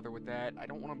going to bother with that. I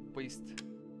don't want to waste...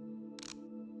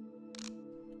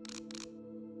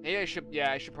 Maybe I should...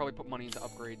 Yeah, I should probably put money into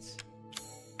upgrades.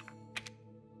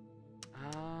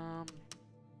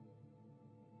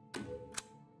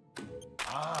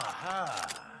 Aha!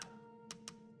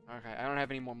 Okay, I don't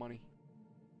have any more money.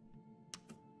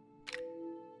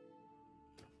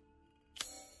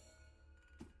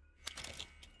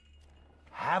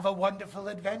 Have a wonderful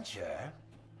adventure.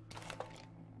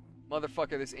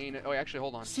 Motherfucker, this ain't it. Oh, actually,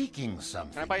 hold on. Seeking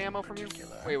something. Can I buy ammo from you?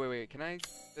 particular. Wait. Can I?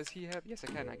 Does he have? Yes, I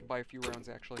can. I can buy a few rounds,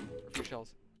 actually. Or a few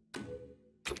shells.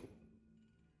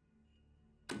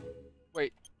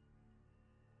 Wait.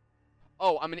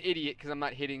 Oh, I'm an idiot because I'm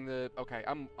not hitting the... Okay,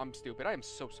 I'm stupid. I am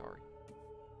so sorry.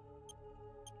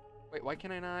 Wait, why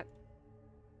can I not?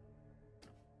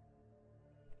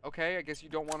 Okay, I guess you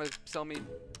don't want to sell me...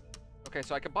 Okay,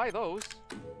 so I could buy those.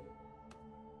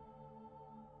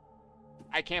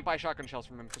 I can't buy shotgun shells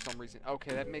from him for some reason.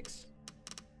 Okay, that makes...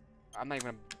 I'm not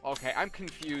even... Okay, I'm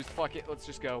confused. Fuck it, let's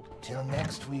just go. Till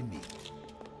next we meet.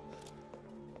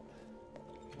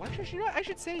 Well, actually, you know what? I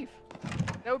should save.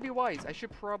 That would be wise. I should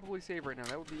probably save right now.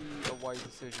 That would be a wise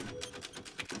decision.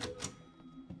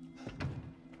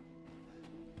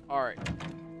 Alright.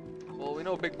 Well, we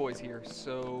know Big Boy's here,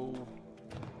 so...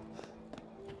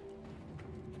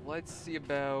 Let's see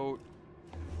about...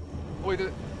 Oh, wait,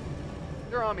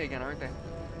 they're on me again, aren't they?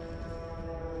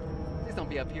 Please don't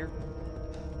be up here.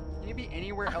 Can you be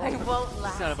anywhere else? I won't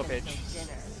last Son of a until bitch.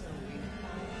 dinner.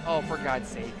 Oh, for God's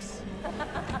sakes. Look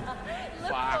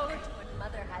Fuck. forward to what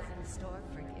Mother has in store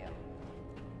for you.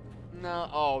 No,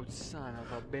 oh, son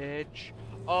of a bitch.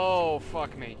 Oh,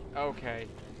 fuck me. Okay.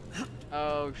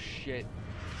 Oh, shit.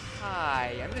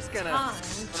 Hi, I'm just gonna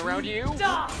run around you.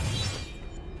 Stop!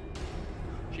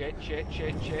 Shit.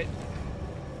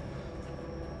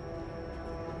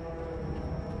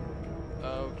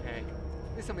 Okay.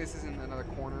 Please tell me this isn't another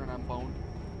corner and I'm boned.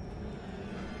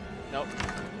 Nope.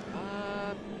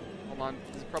 Hold on.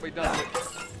 This is probably done.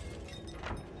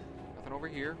 Nothing over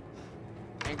here.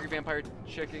 Angry vampire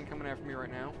chicken coming after me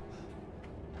right now.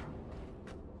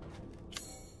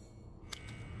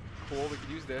 Cool, we could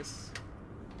use this.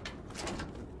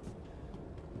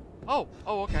 Oh!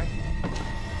 Oh, okay.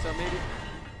 So maybe...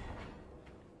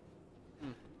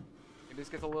 Maybe this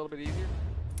gets a little bit easier.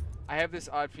 I have this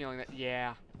odd feeling that,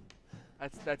 yeah.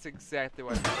 That's exactly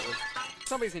what I thought it was.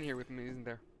 Somebody's in here with me, isn't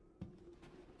there?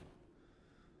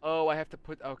 Oh, I have to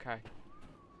put... Okay.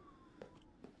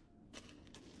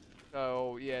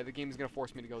 So, yeah, the game is going to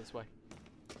force me to go this way.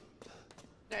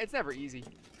 Yeah, it's never easy.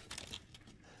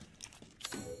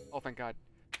 Oh, thank God.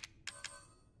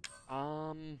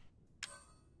 How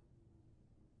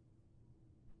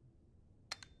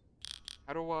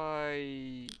do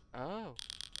I... Oh.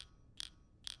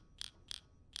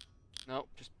 No,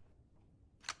 just...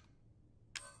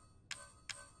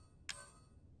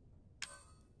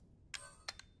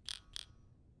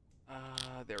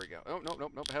 There we go. Oh, nope,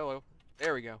 nope, nope. Hello.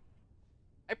 There we go.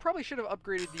 I probably should have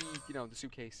upgraded the, you know, the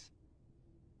suitcase.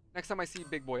 Next time I see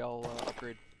Big Boy, I'll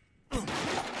upgrade.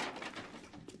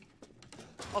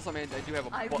 Also, man, I do have a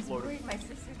buttload. I was worried my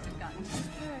sisters had gotten to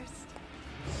first.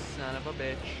 Son of a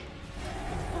bitch.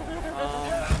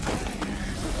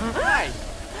 Hi!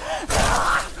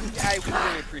 I would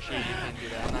really appreciate you can do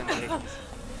that. I'm not taking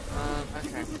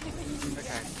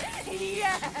okay. Okay.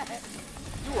 Yes!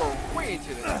 You are way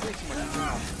into this. Way too much.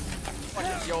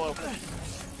 Fucking YOLO.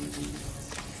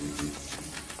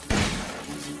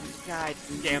 God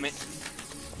damn it.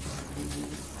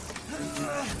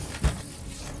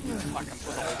 Fuck, I'm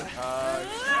supposed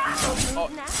to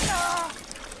hold it.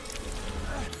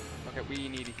 Okay, we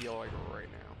need to heal like right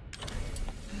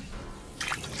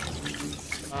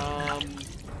now.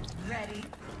 Ready?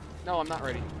 No, I'm not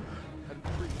ready.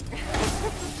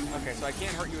 Okay, so I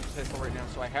can't hurt you with the pistol right now,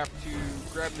 so I have to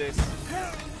grab this.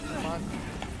 Come on.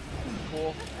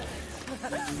 Cool.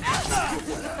 Good.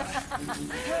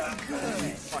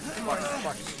 Fuck.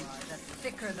 The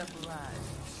thicker the blood.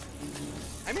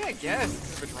 I mean, I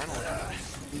guess, because of adrenaline.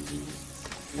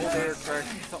 Hold air, correct.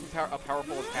 Something a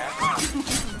powerful attack.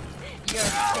 You're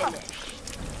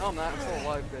finished. No, I'm not. I'm still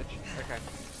alive, bitch. Okay.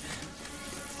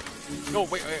 No,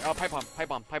 wait, pipe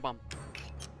bomb.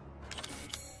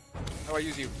 How do I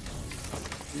use you?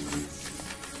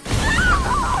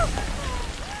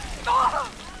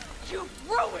 You've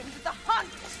ruined the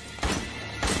hunt!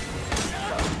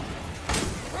 Nope.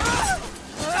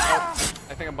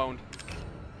 I think I'm boned.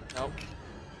 Nope.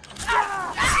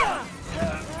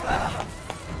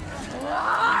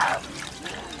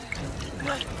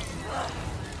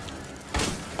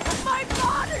 My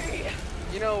body!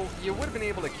 You know, you would have been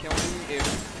able to kill me if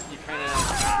you kind of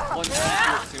lunged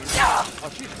into it sooner. Oh,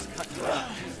 she just cut me off.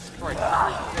 Jesus Christ.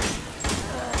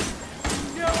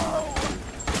 No!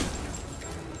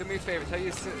 Do me a favor, tell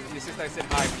your sister I said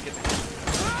hi when you get there.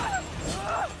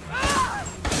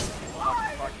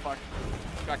 Fuck.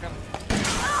 Shotgun.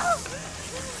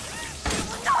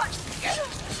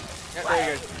 Yeah,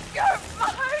 there you go. You're my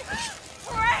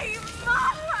brain!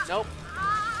 Nope.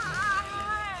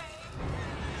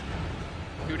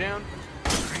 2 down.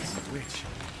 Crazy witch.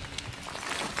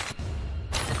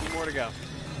 2 more to go.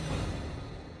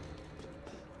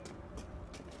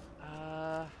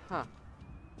 Huh.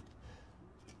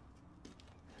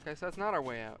 Okay, so that's not our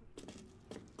way out.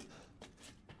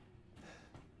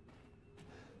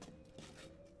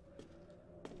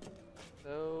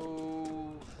 So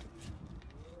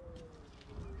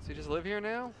you just live here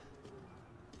now?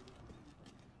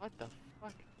 What the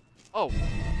fuck? Oh!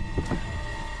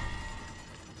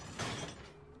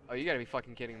 Oh, you gotta be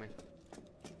fucking kidding me.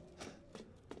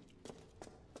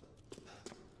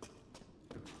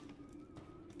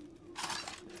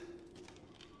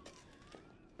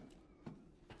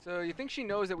 So, you think she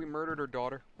knows that we murdered her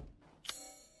daughter?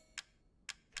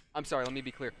 I'm sorry, let me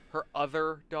be clear. Her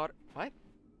other daughter... What?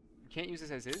 You can't use this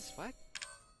as is? What?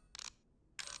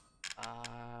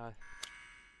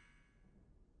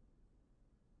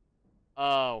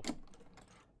 Oh.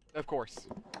 Of course.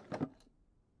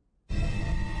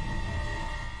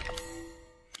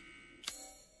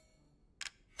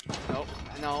 Nope.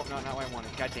 No, not what I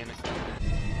wanted. God damn it.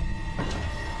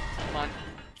 Come on.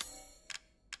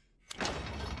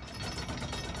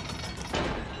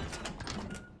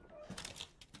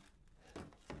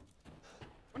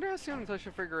 Wonder how soon until I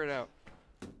should figure it out.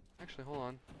 Actually, hold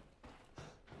on.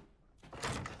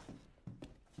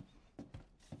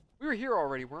 We were here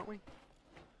already, weren't we?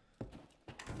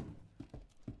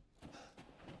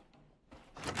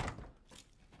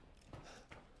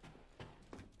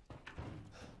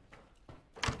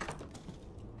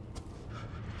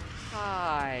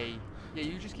 Hi. Yeah,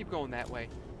 you just keep going that way.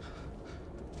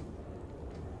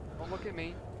 Don't look at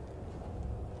me.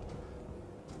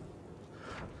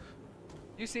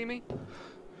 You see me?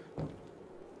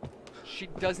 She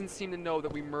doesn't seem to know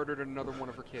that we murdered another one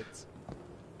of her kids.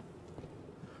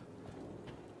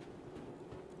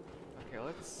 Okay,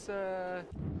 let's, I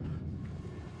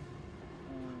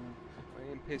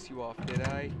didn't piss you off, did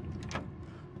I?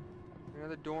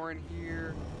 Another door in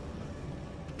here.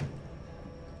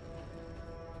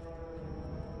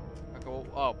 I go,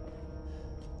 oh.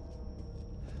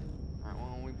 Alright,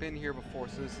 well, we've been here before,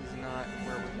 so this is not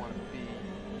where we want to be.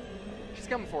 She's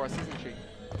coming for us, isn't she?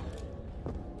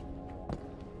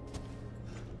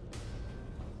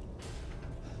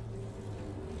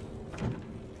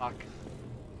 Fuck.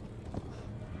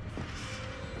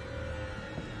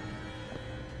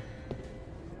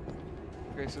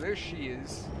 Okay, so there she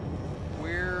is.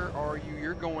 Where are you?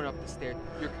 You're going up the stairs.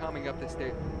 You're coming up the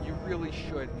stairs. You really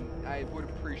should. I would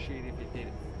appreciate it if you did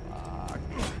it.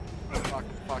 Fuck.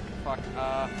 Okay,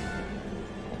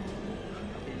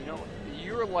 you know what?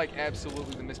 You're like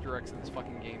absolutely the Mr.X in this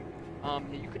fucking game. Yeah,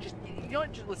 you could just, you know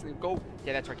what? Just listen. Go.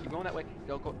 Yeah, that's right. Keep going that way.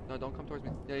 Don't go. No, don't come towards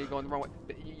me. Yeah, you're going the wrong way.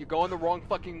 You're going the wrong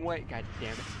fucking way. God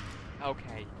damn it.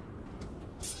 Okay.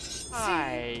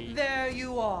 Hi. See, there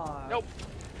you are. Nope.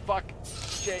 Fuck.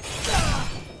 Shit.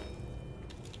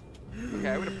 Okay,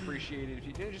 I would appreciate it if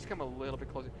you didn't just come a little bit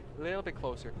closer. A little bit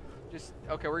closer. Just,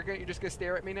 okay, you're just gonna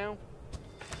stare at me now?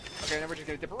 Okay, now we're just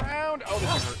gonna dip around. Oh, this is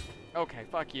gonna hurt. Okay,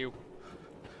 fuck you.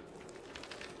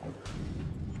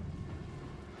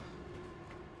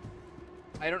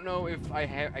 I don't know if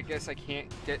I guess I can't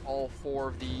get all 4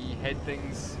 of the head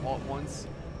things all at once.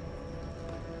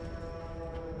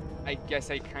 I guess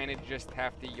I kind of just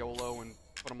have to YOLO and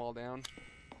put them all down.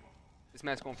 This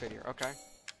mask won't fit here. Okay.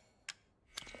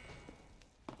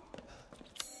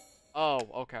 Oh,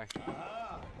 okay.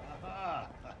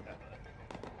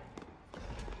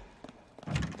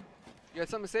 You got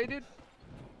something to say, dude?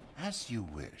 As you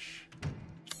wish.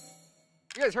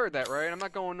 You guys heard that, right? I'm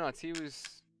not going nuts. He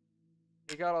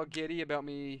got all giddy about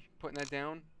me putting that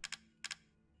down.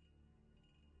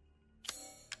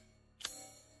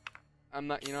 I'm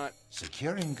not, you know what?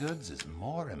 Securing goods is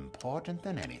more important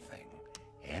than anything.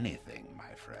 Anything,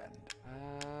 my friend.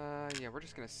 Yeah, we're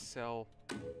just gonna sell.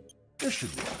 This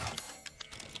should be enough.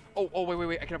 Oh,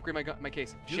 wait. I can upgrade my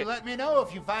case. You Shit. let me know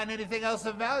if you find anything else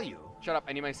of value. Shut up.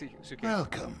 I need my suitcase.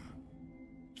 Welcome.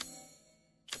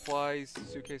 Supplies,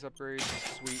 suitcase upgrade.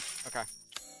 Sweet. Okay.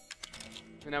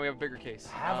 So now we have a bigger case.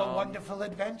 Have a wonderful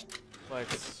adventure.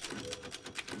 Let's.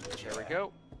 There we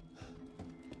go.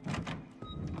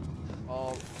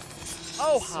 Oh,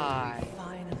 hi.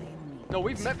 Finally. No,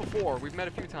 we've met before. We've met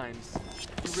a few times.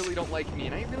 You really don't like me,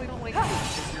 and I really don't like you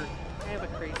because you're kind of a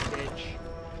crazy bitch.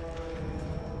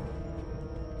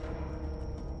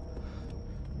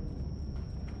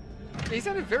 He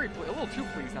sounded a little too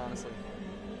pleased, honestly.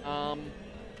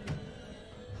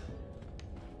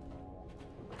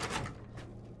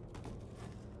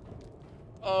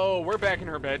 Oh, we're back in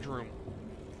her bedroom.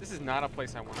 This is not a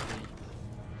place I want to be.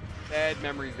 Bad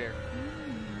memories there.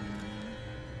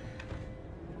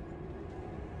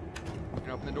 Can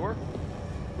I open the door?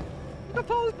 Look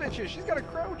how tall this bitch is. She's got to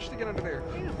crouch to get under there.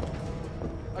 Damn.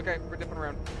 Okay, we're dipping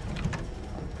around.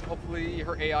 Hopefully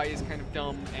her AI is kind of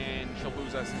dumb and she'll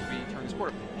lose us as we turn this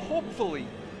corner. Hopefully.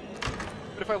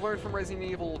 But if I learned from Resident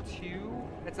Evil 2,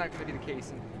 that's not going to be the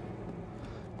case. And,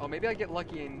 oh, maybe I get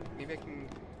lucky and maybe I can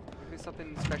do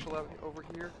something special out over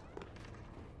here.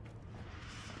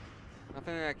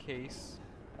 Nothing in that case.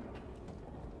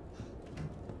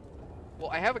 Well,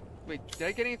 I have a... Wait, did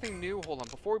I get anything new? Hold on.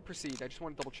 Before we proceed, I just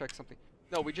want to double check something.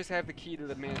 No, we just have the key to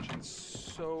the mansion,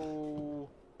 so...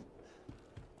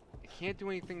 I can't do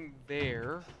anything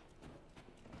there.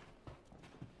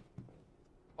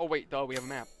 Oh, wait, duh, we have a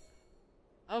map.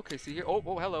 Okay, see here... Oh,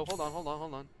 hello.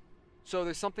 Hold on. So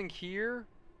there's something here?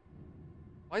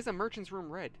 Why is the merchant's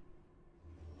room red?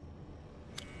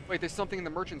 Wait, there's something in the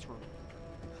merchant's room.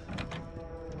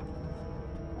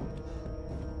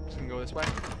 Just gonna go this way.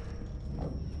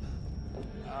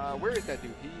 Where is that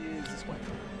dude? He is this way.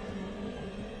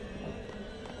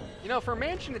 You know, for a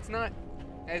mansion, it's not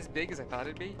as big as I thought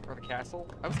it'd be. Or the castle.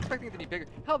 I was expecting it to be bigger.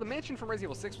 Hell, the mansion from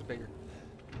Resident Evil 6 was bigger.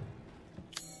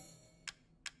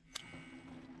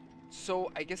 So,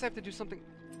 I guess I have to do something...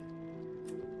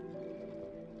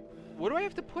 What do I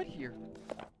have to put here?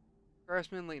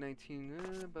 Craftsman, late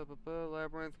 19...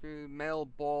 labyrinth, metal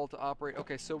ball to operate.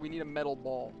 Okay, so we need a metal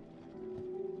ball.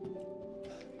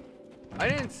 I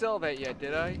didn't sell that yet,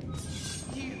 did I?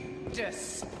 You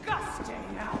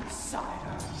disgusting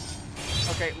outsider.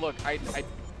 Okay, look,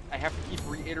 I have to keep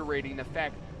reiterating the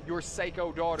fact your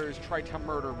psycho daughters tried to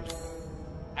murder me.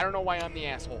 I don't know why I'm the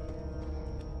asshole.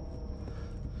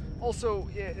 Also,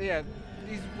 yeah,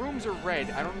 these rooms are red.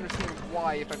 I don't understand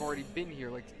why if I've already been here.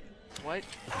 Like, what?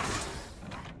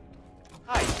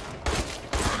 Hi.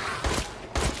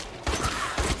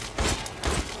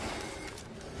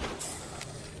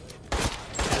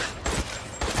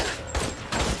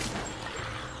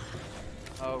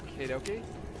 Okay, dokie.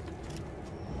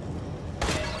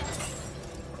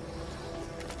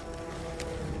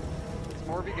 There's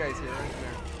more of you guys here, right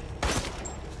there.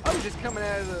 Oh, you're just coming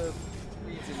out of the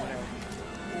weeds and whatever.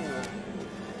 Cool.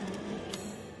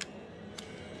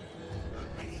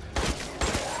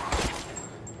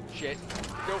 Shit.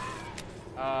 Go.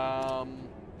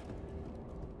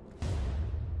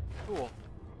 Cool.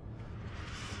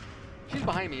 She's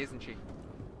behind me, isn't she?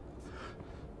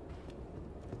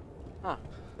 Huh.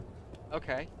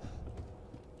 Okay.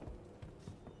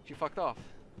 She fucked off.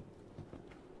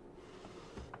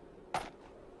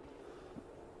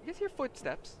 You guys hear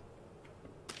footsteps?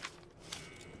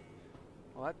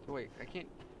 What? Wait, I can't.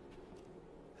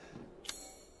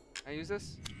 Can I use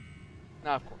this?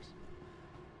 Nah, of course.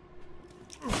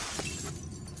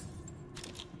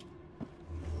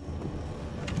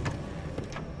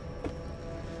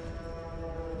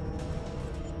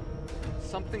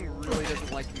 Something really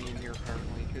doesn't like me in here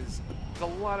apparently, because there's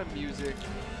a lot of music.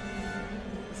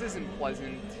 This isn't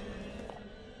pleasant.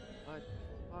 What the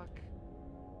fuck?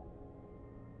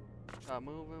 Stop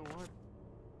moving, what?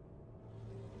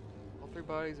 All three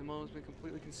bodies have almost been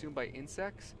completely consumed by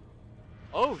insects?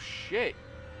 Oh shit!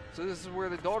 So this is where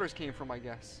the daughters came from, I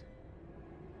guess.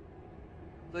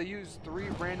 They used 3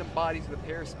 random bodies of the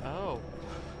pairs. Oh.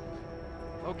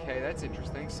 Okay, that's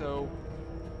interesting. So...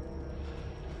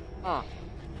 Huh.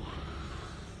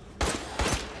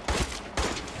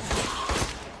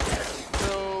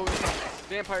 So,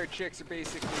 vampire chicks are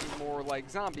basically more like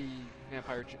zombie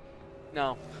vampire chicks.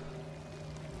 No.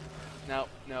 No,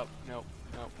 no, no,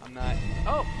 no, I'm not.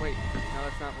 Oh, wait. No,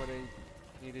 that's not what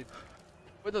I needed.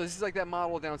 But no, this is like that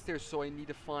model downstairs, so I need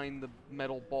to find the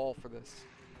metal ball for this.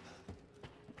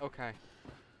 Okay.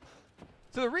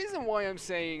 So the reason why I'm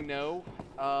saying no,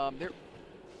 I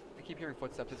keep hearing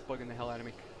footsteps, it's bugging the hell out of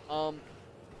me.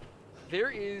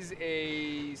 There is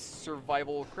a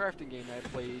survival crafting game that I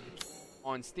played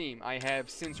on Steam. I have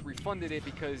since refunded it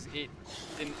because it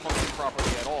didn't function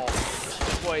properly at all.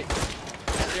 But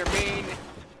their main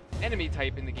enemy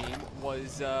type in the game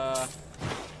was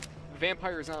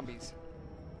vampire zombies.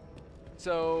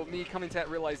 So me coming to that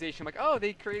realization, I'm like, oh,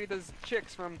 they created those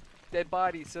chicks from dead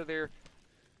bodies, so they're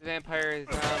vampires.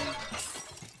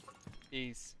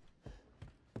 Jeez.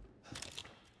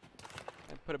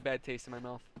 I put a bad taste in my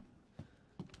mouth.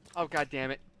 Oh, god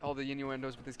damn it. All the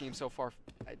innuendos with this game so far.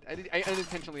 I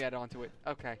unintentionally added onto it.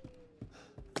 Okay.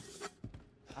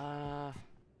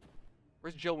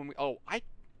 Where's Jill when we... Oh, I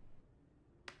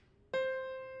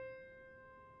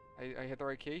hit the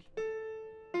right key?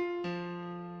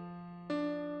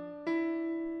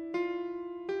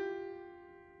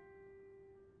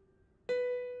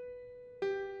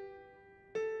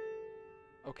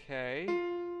 Okay.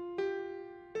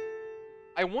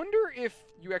 I wonder if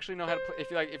you actually know how to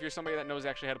play, if you're somebody that knows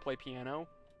actually how to play piano.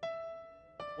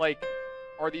 Like,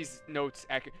 are these notes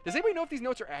accurate? Does anybody know if these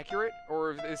notes are accurate,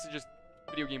 or if this is just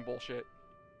video game bullshit?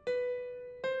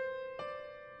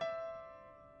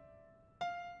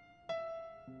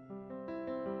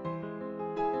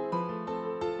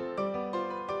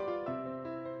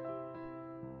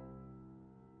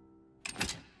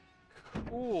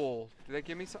 Cool. Did that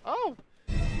give me some? Oh!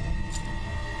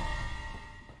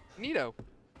 Neato.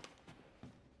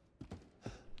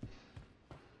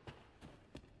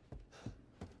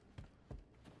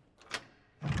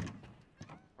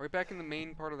 Are we back in the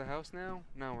main part of the house now?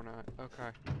 No, we're not.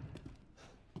 Okay.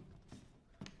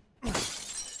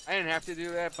 I didn't have to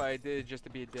do that, but I did just to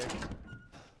be a dick.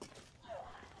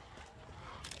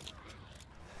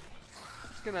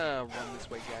 Just gonna run this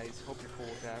way, guys. Hope you're cool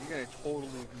with that. I'm gonna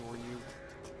totally ignore you.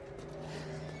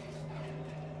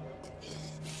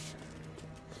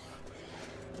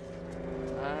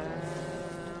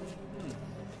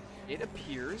 It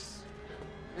appears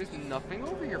there's nothing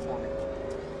over here for me.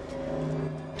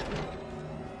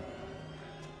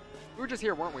 We were just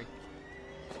here, weren't we?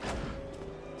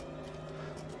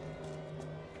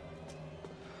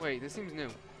 Wait, this seems new.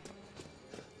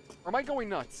 Or am I going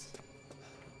nuts?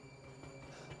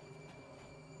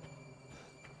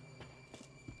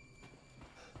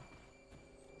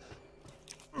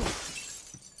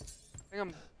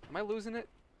 Am I losing it?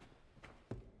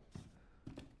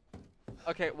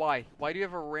 Okay, why? Why do you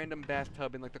have a random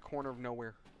bathtub in like the corner of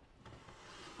nowhere?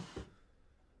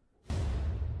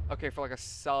 Okay, for like a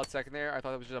solid second there, I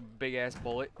thought it was just a big-ass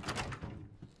bullet.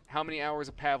 How many hours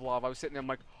of Pavlov? I was sitting there, I'm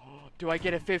like, oh, do I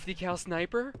get a 50 cal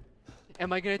sniper?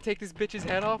 Am I gonna take this bitch's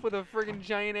head off with a friggin'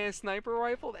 giant-ass sniper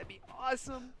rifle? That'd be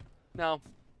awesome. No.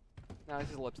 No, it's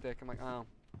just lipstick. I'm like, oh.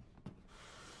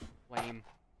 Lame.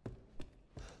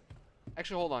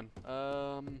 Actually, hold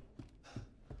on.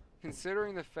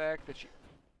 Considering the fact that she...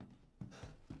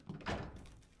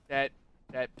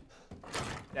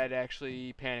 That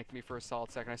actually panicked me for a solid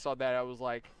second. I saw that, I was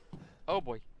like, oh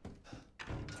boy.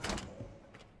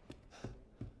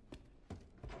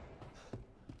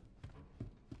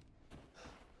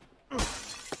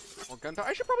 More gunpowder.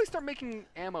 I should probably start making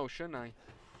ammo, shouldn't I?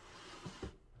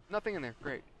 Nothing in there.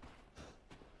 Great.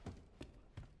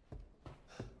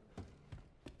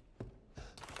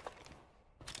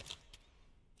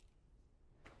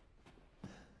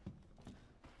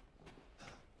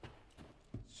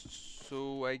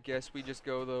 So I guess we just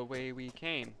go the way we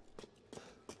came.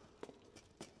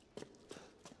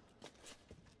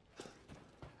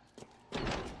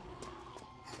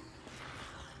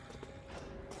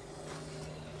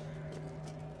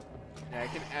 Yeah, I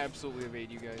can absolutely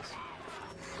evade you guys.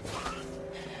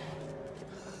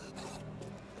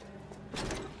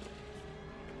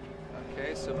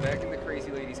 Okay, so back in the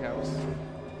crazy lady's house.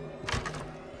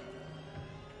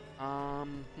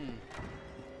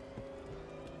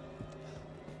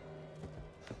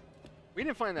 We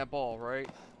didn't find that ball, right?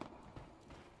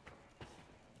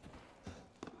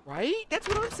 Right? That's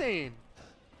what I'm saying.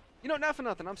 You know, not for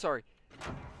nothing, I'm sorry.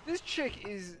 This chick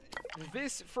is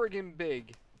this friggin'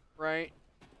 big, right?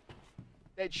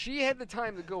 That she had the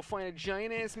time to go find a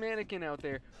giant-ass mannequin out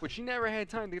there, but she never had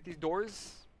time to get these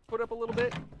doors put up a little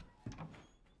bit.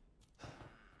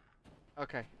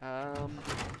 Okay,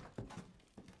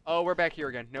 oh, we're back here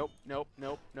again. Nope, nope,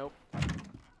 nope, nope.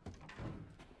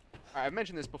 Alright, I've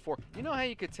mentioned this before. You know how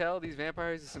you could tell these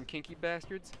vampires are some kinky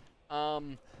bastards? Oh.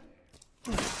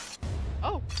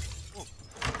 Cool.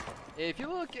 If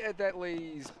you look at that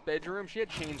lady's bedroom, she had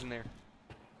chains in there.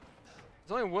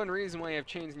 There's only one reason why you have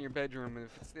chains in your bedroom,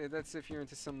 and that's if you're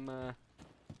into some,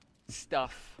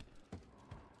 stuff.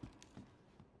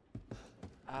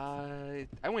 I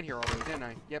went here already, didn't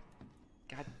I? Yep.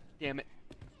 God damn it.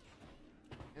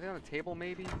 Is it on the table,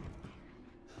 maybe?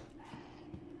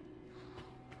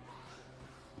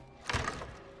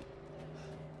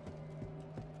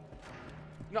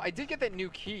 No, I did get that new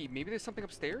key. Maybe there's something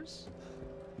upstairs?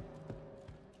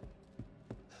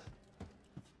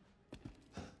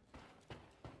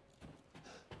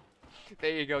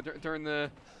 There you go. During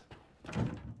the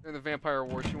vampire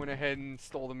war, she went ahead and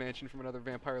stole the mansion from another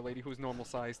vampire lady who was normal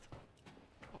sized.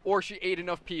 Or she ate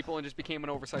enough people and just became an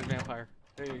oversized vampire.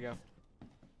 There you go.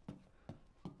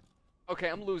 Okay,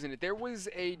 I'm losing it. There was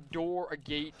a door, a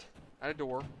gate, not a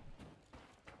door.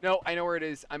 No, I know where it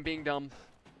is. I'm being dumb.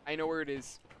 I know where it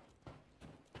is.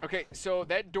 Okay, so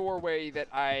that doorway that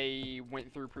I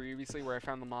went through previously where I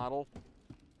found the model,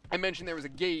 I mentioned there was a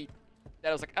gate that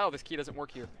I was like, oh, this key doesn't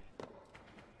work here.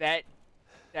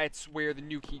 That's where the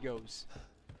new key goes.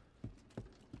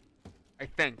 I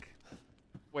think.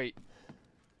 Wait.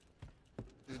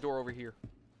 There's a door over here.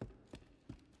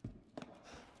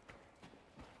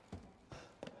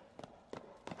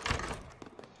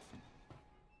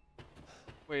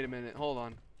 Wait a minute, hold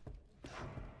on.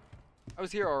 I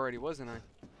was here already, wasn't I?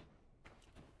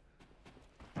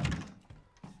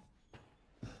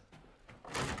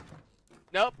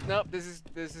 Nope, nope, this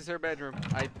is her bedroom.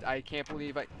 I can't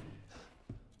believe I...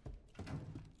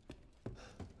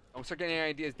 Don't start getting any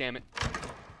ideas, damn it.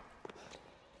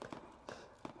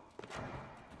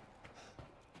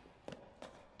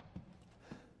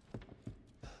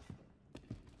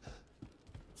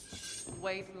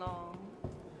 Wait long.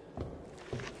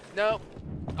 Nope.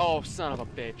 Oh, son of a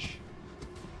bitch.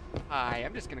 Hi,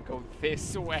 I'm just gonna go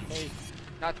this way.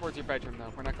 Not towards your bedroom,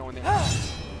 though. We're not going there.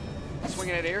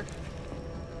 Swinging at air.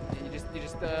 You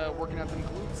just working out them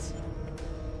glutes.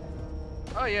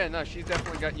 Oh yeah, no, she's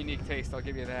definitely got unique taste. I'll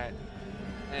give you that.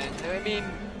 And I mean,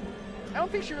 I don't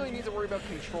think she really needs to worry about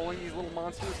controlling these little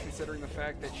monsters, considering the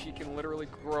fact that she can literally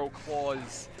grow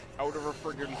claws out of her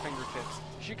friggin' fingertips.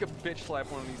 She could bitch slap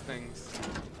one of these things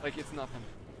like it's nothing.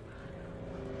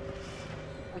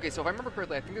 Okay, so if I remember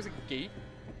correctly, I think there's a gate.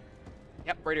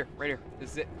 Yep, right here, right here.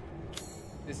 This is it.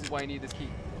 This is why I need this key.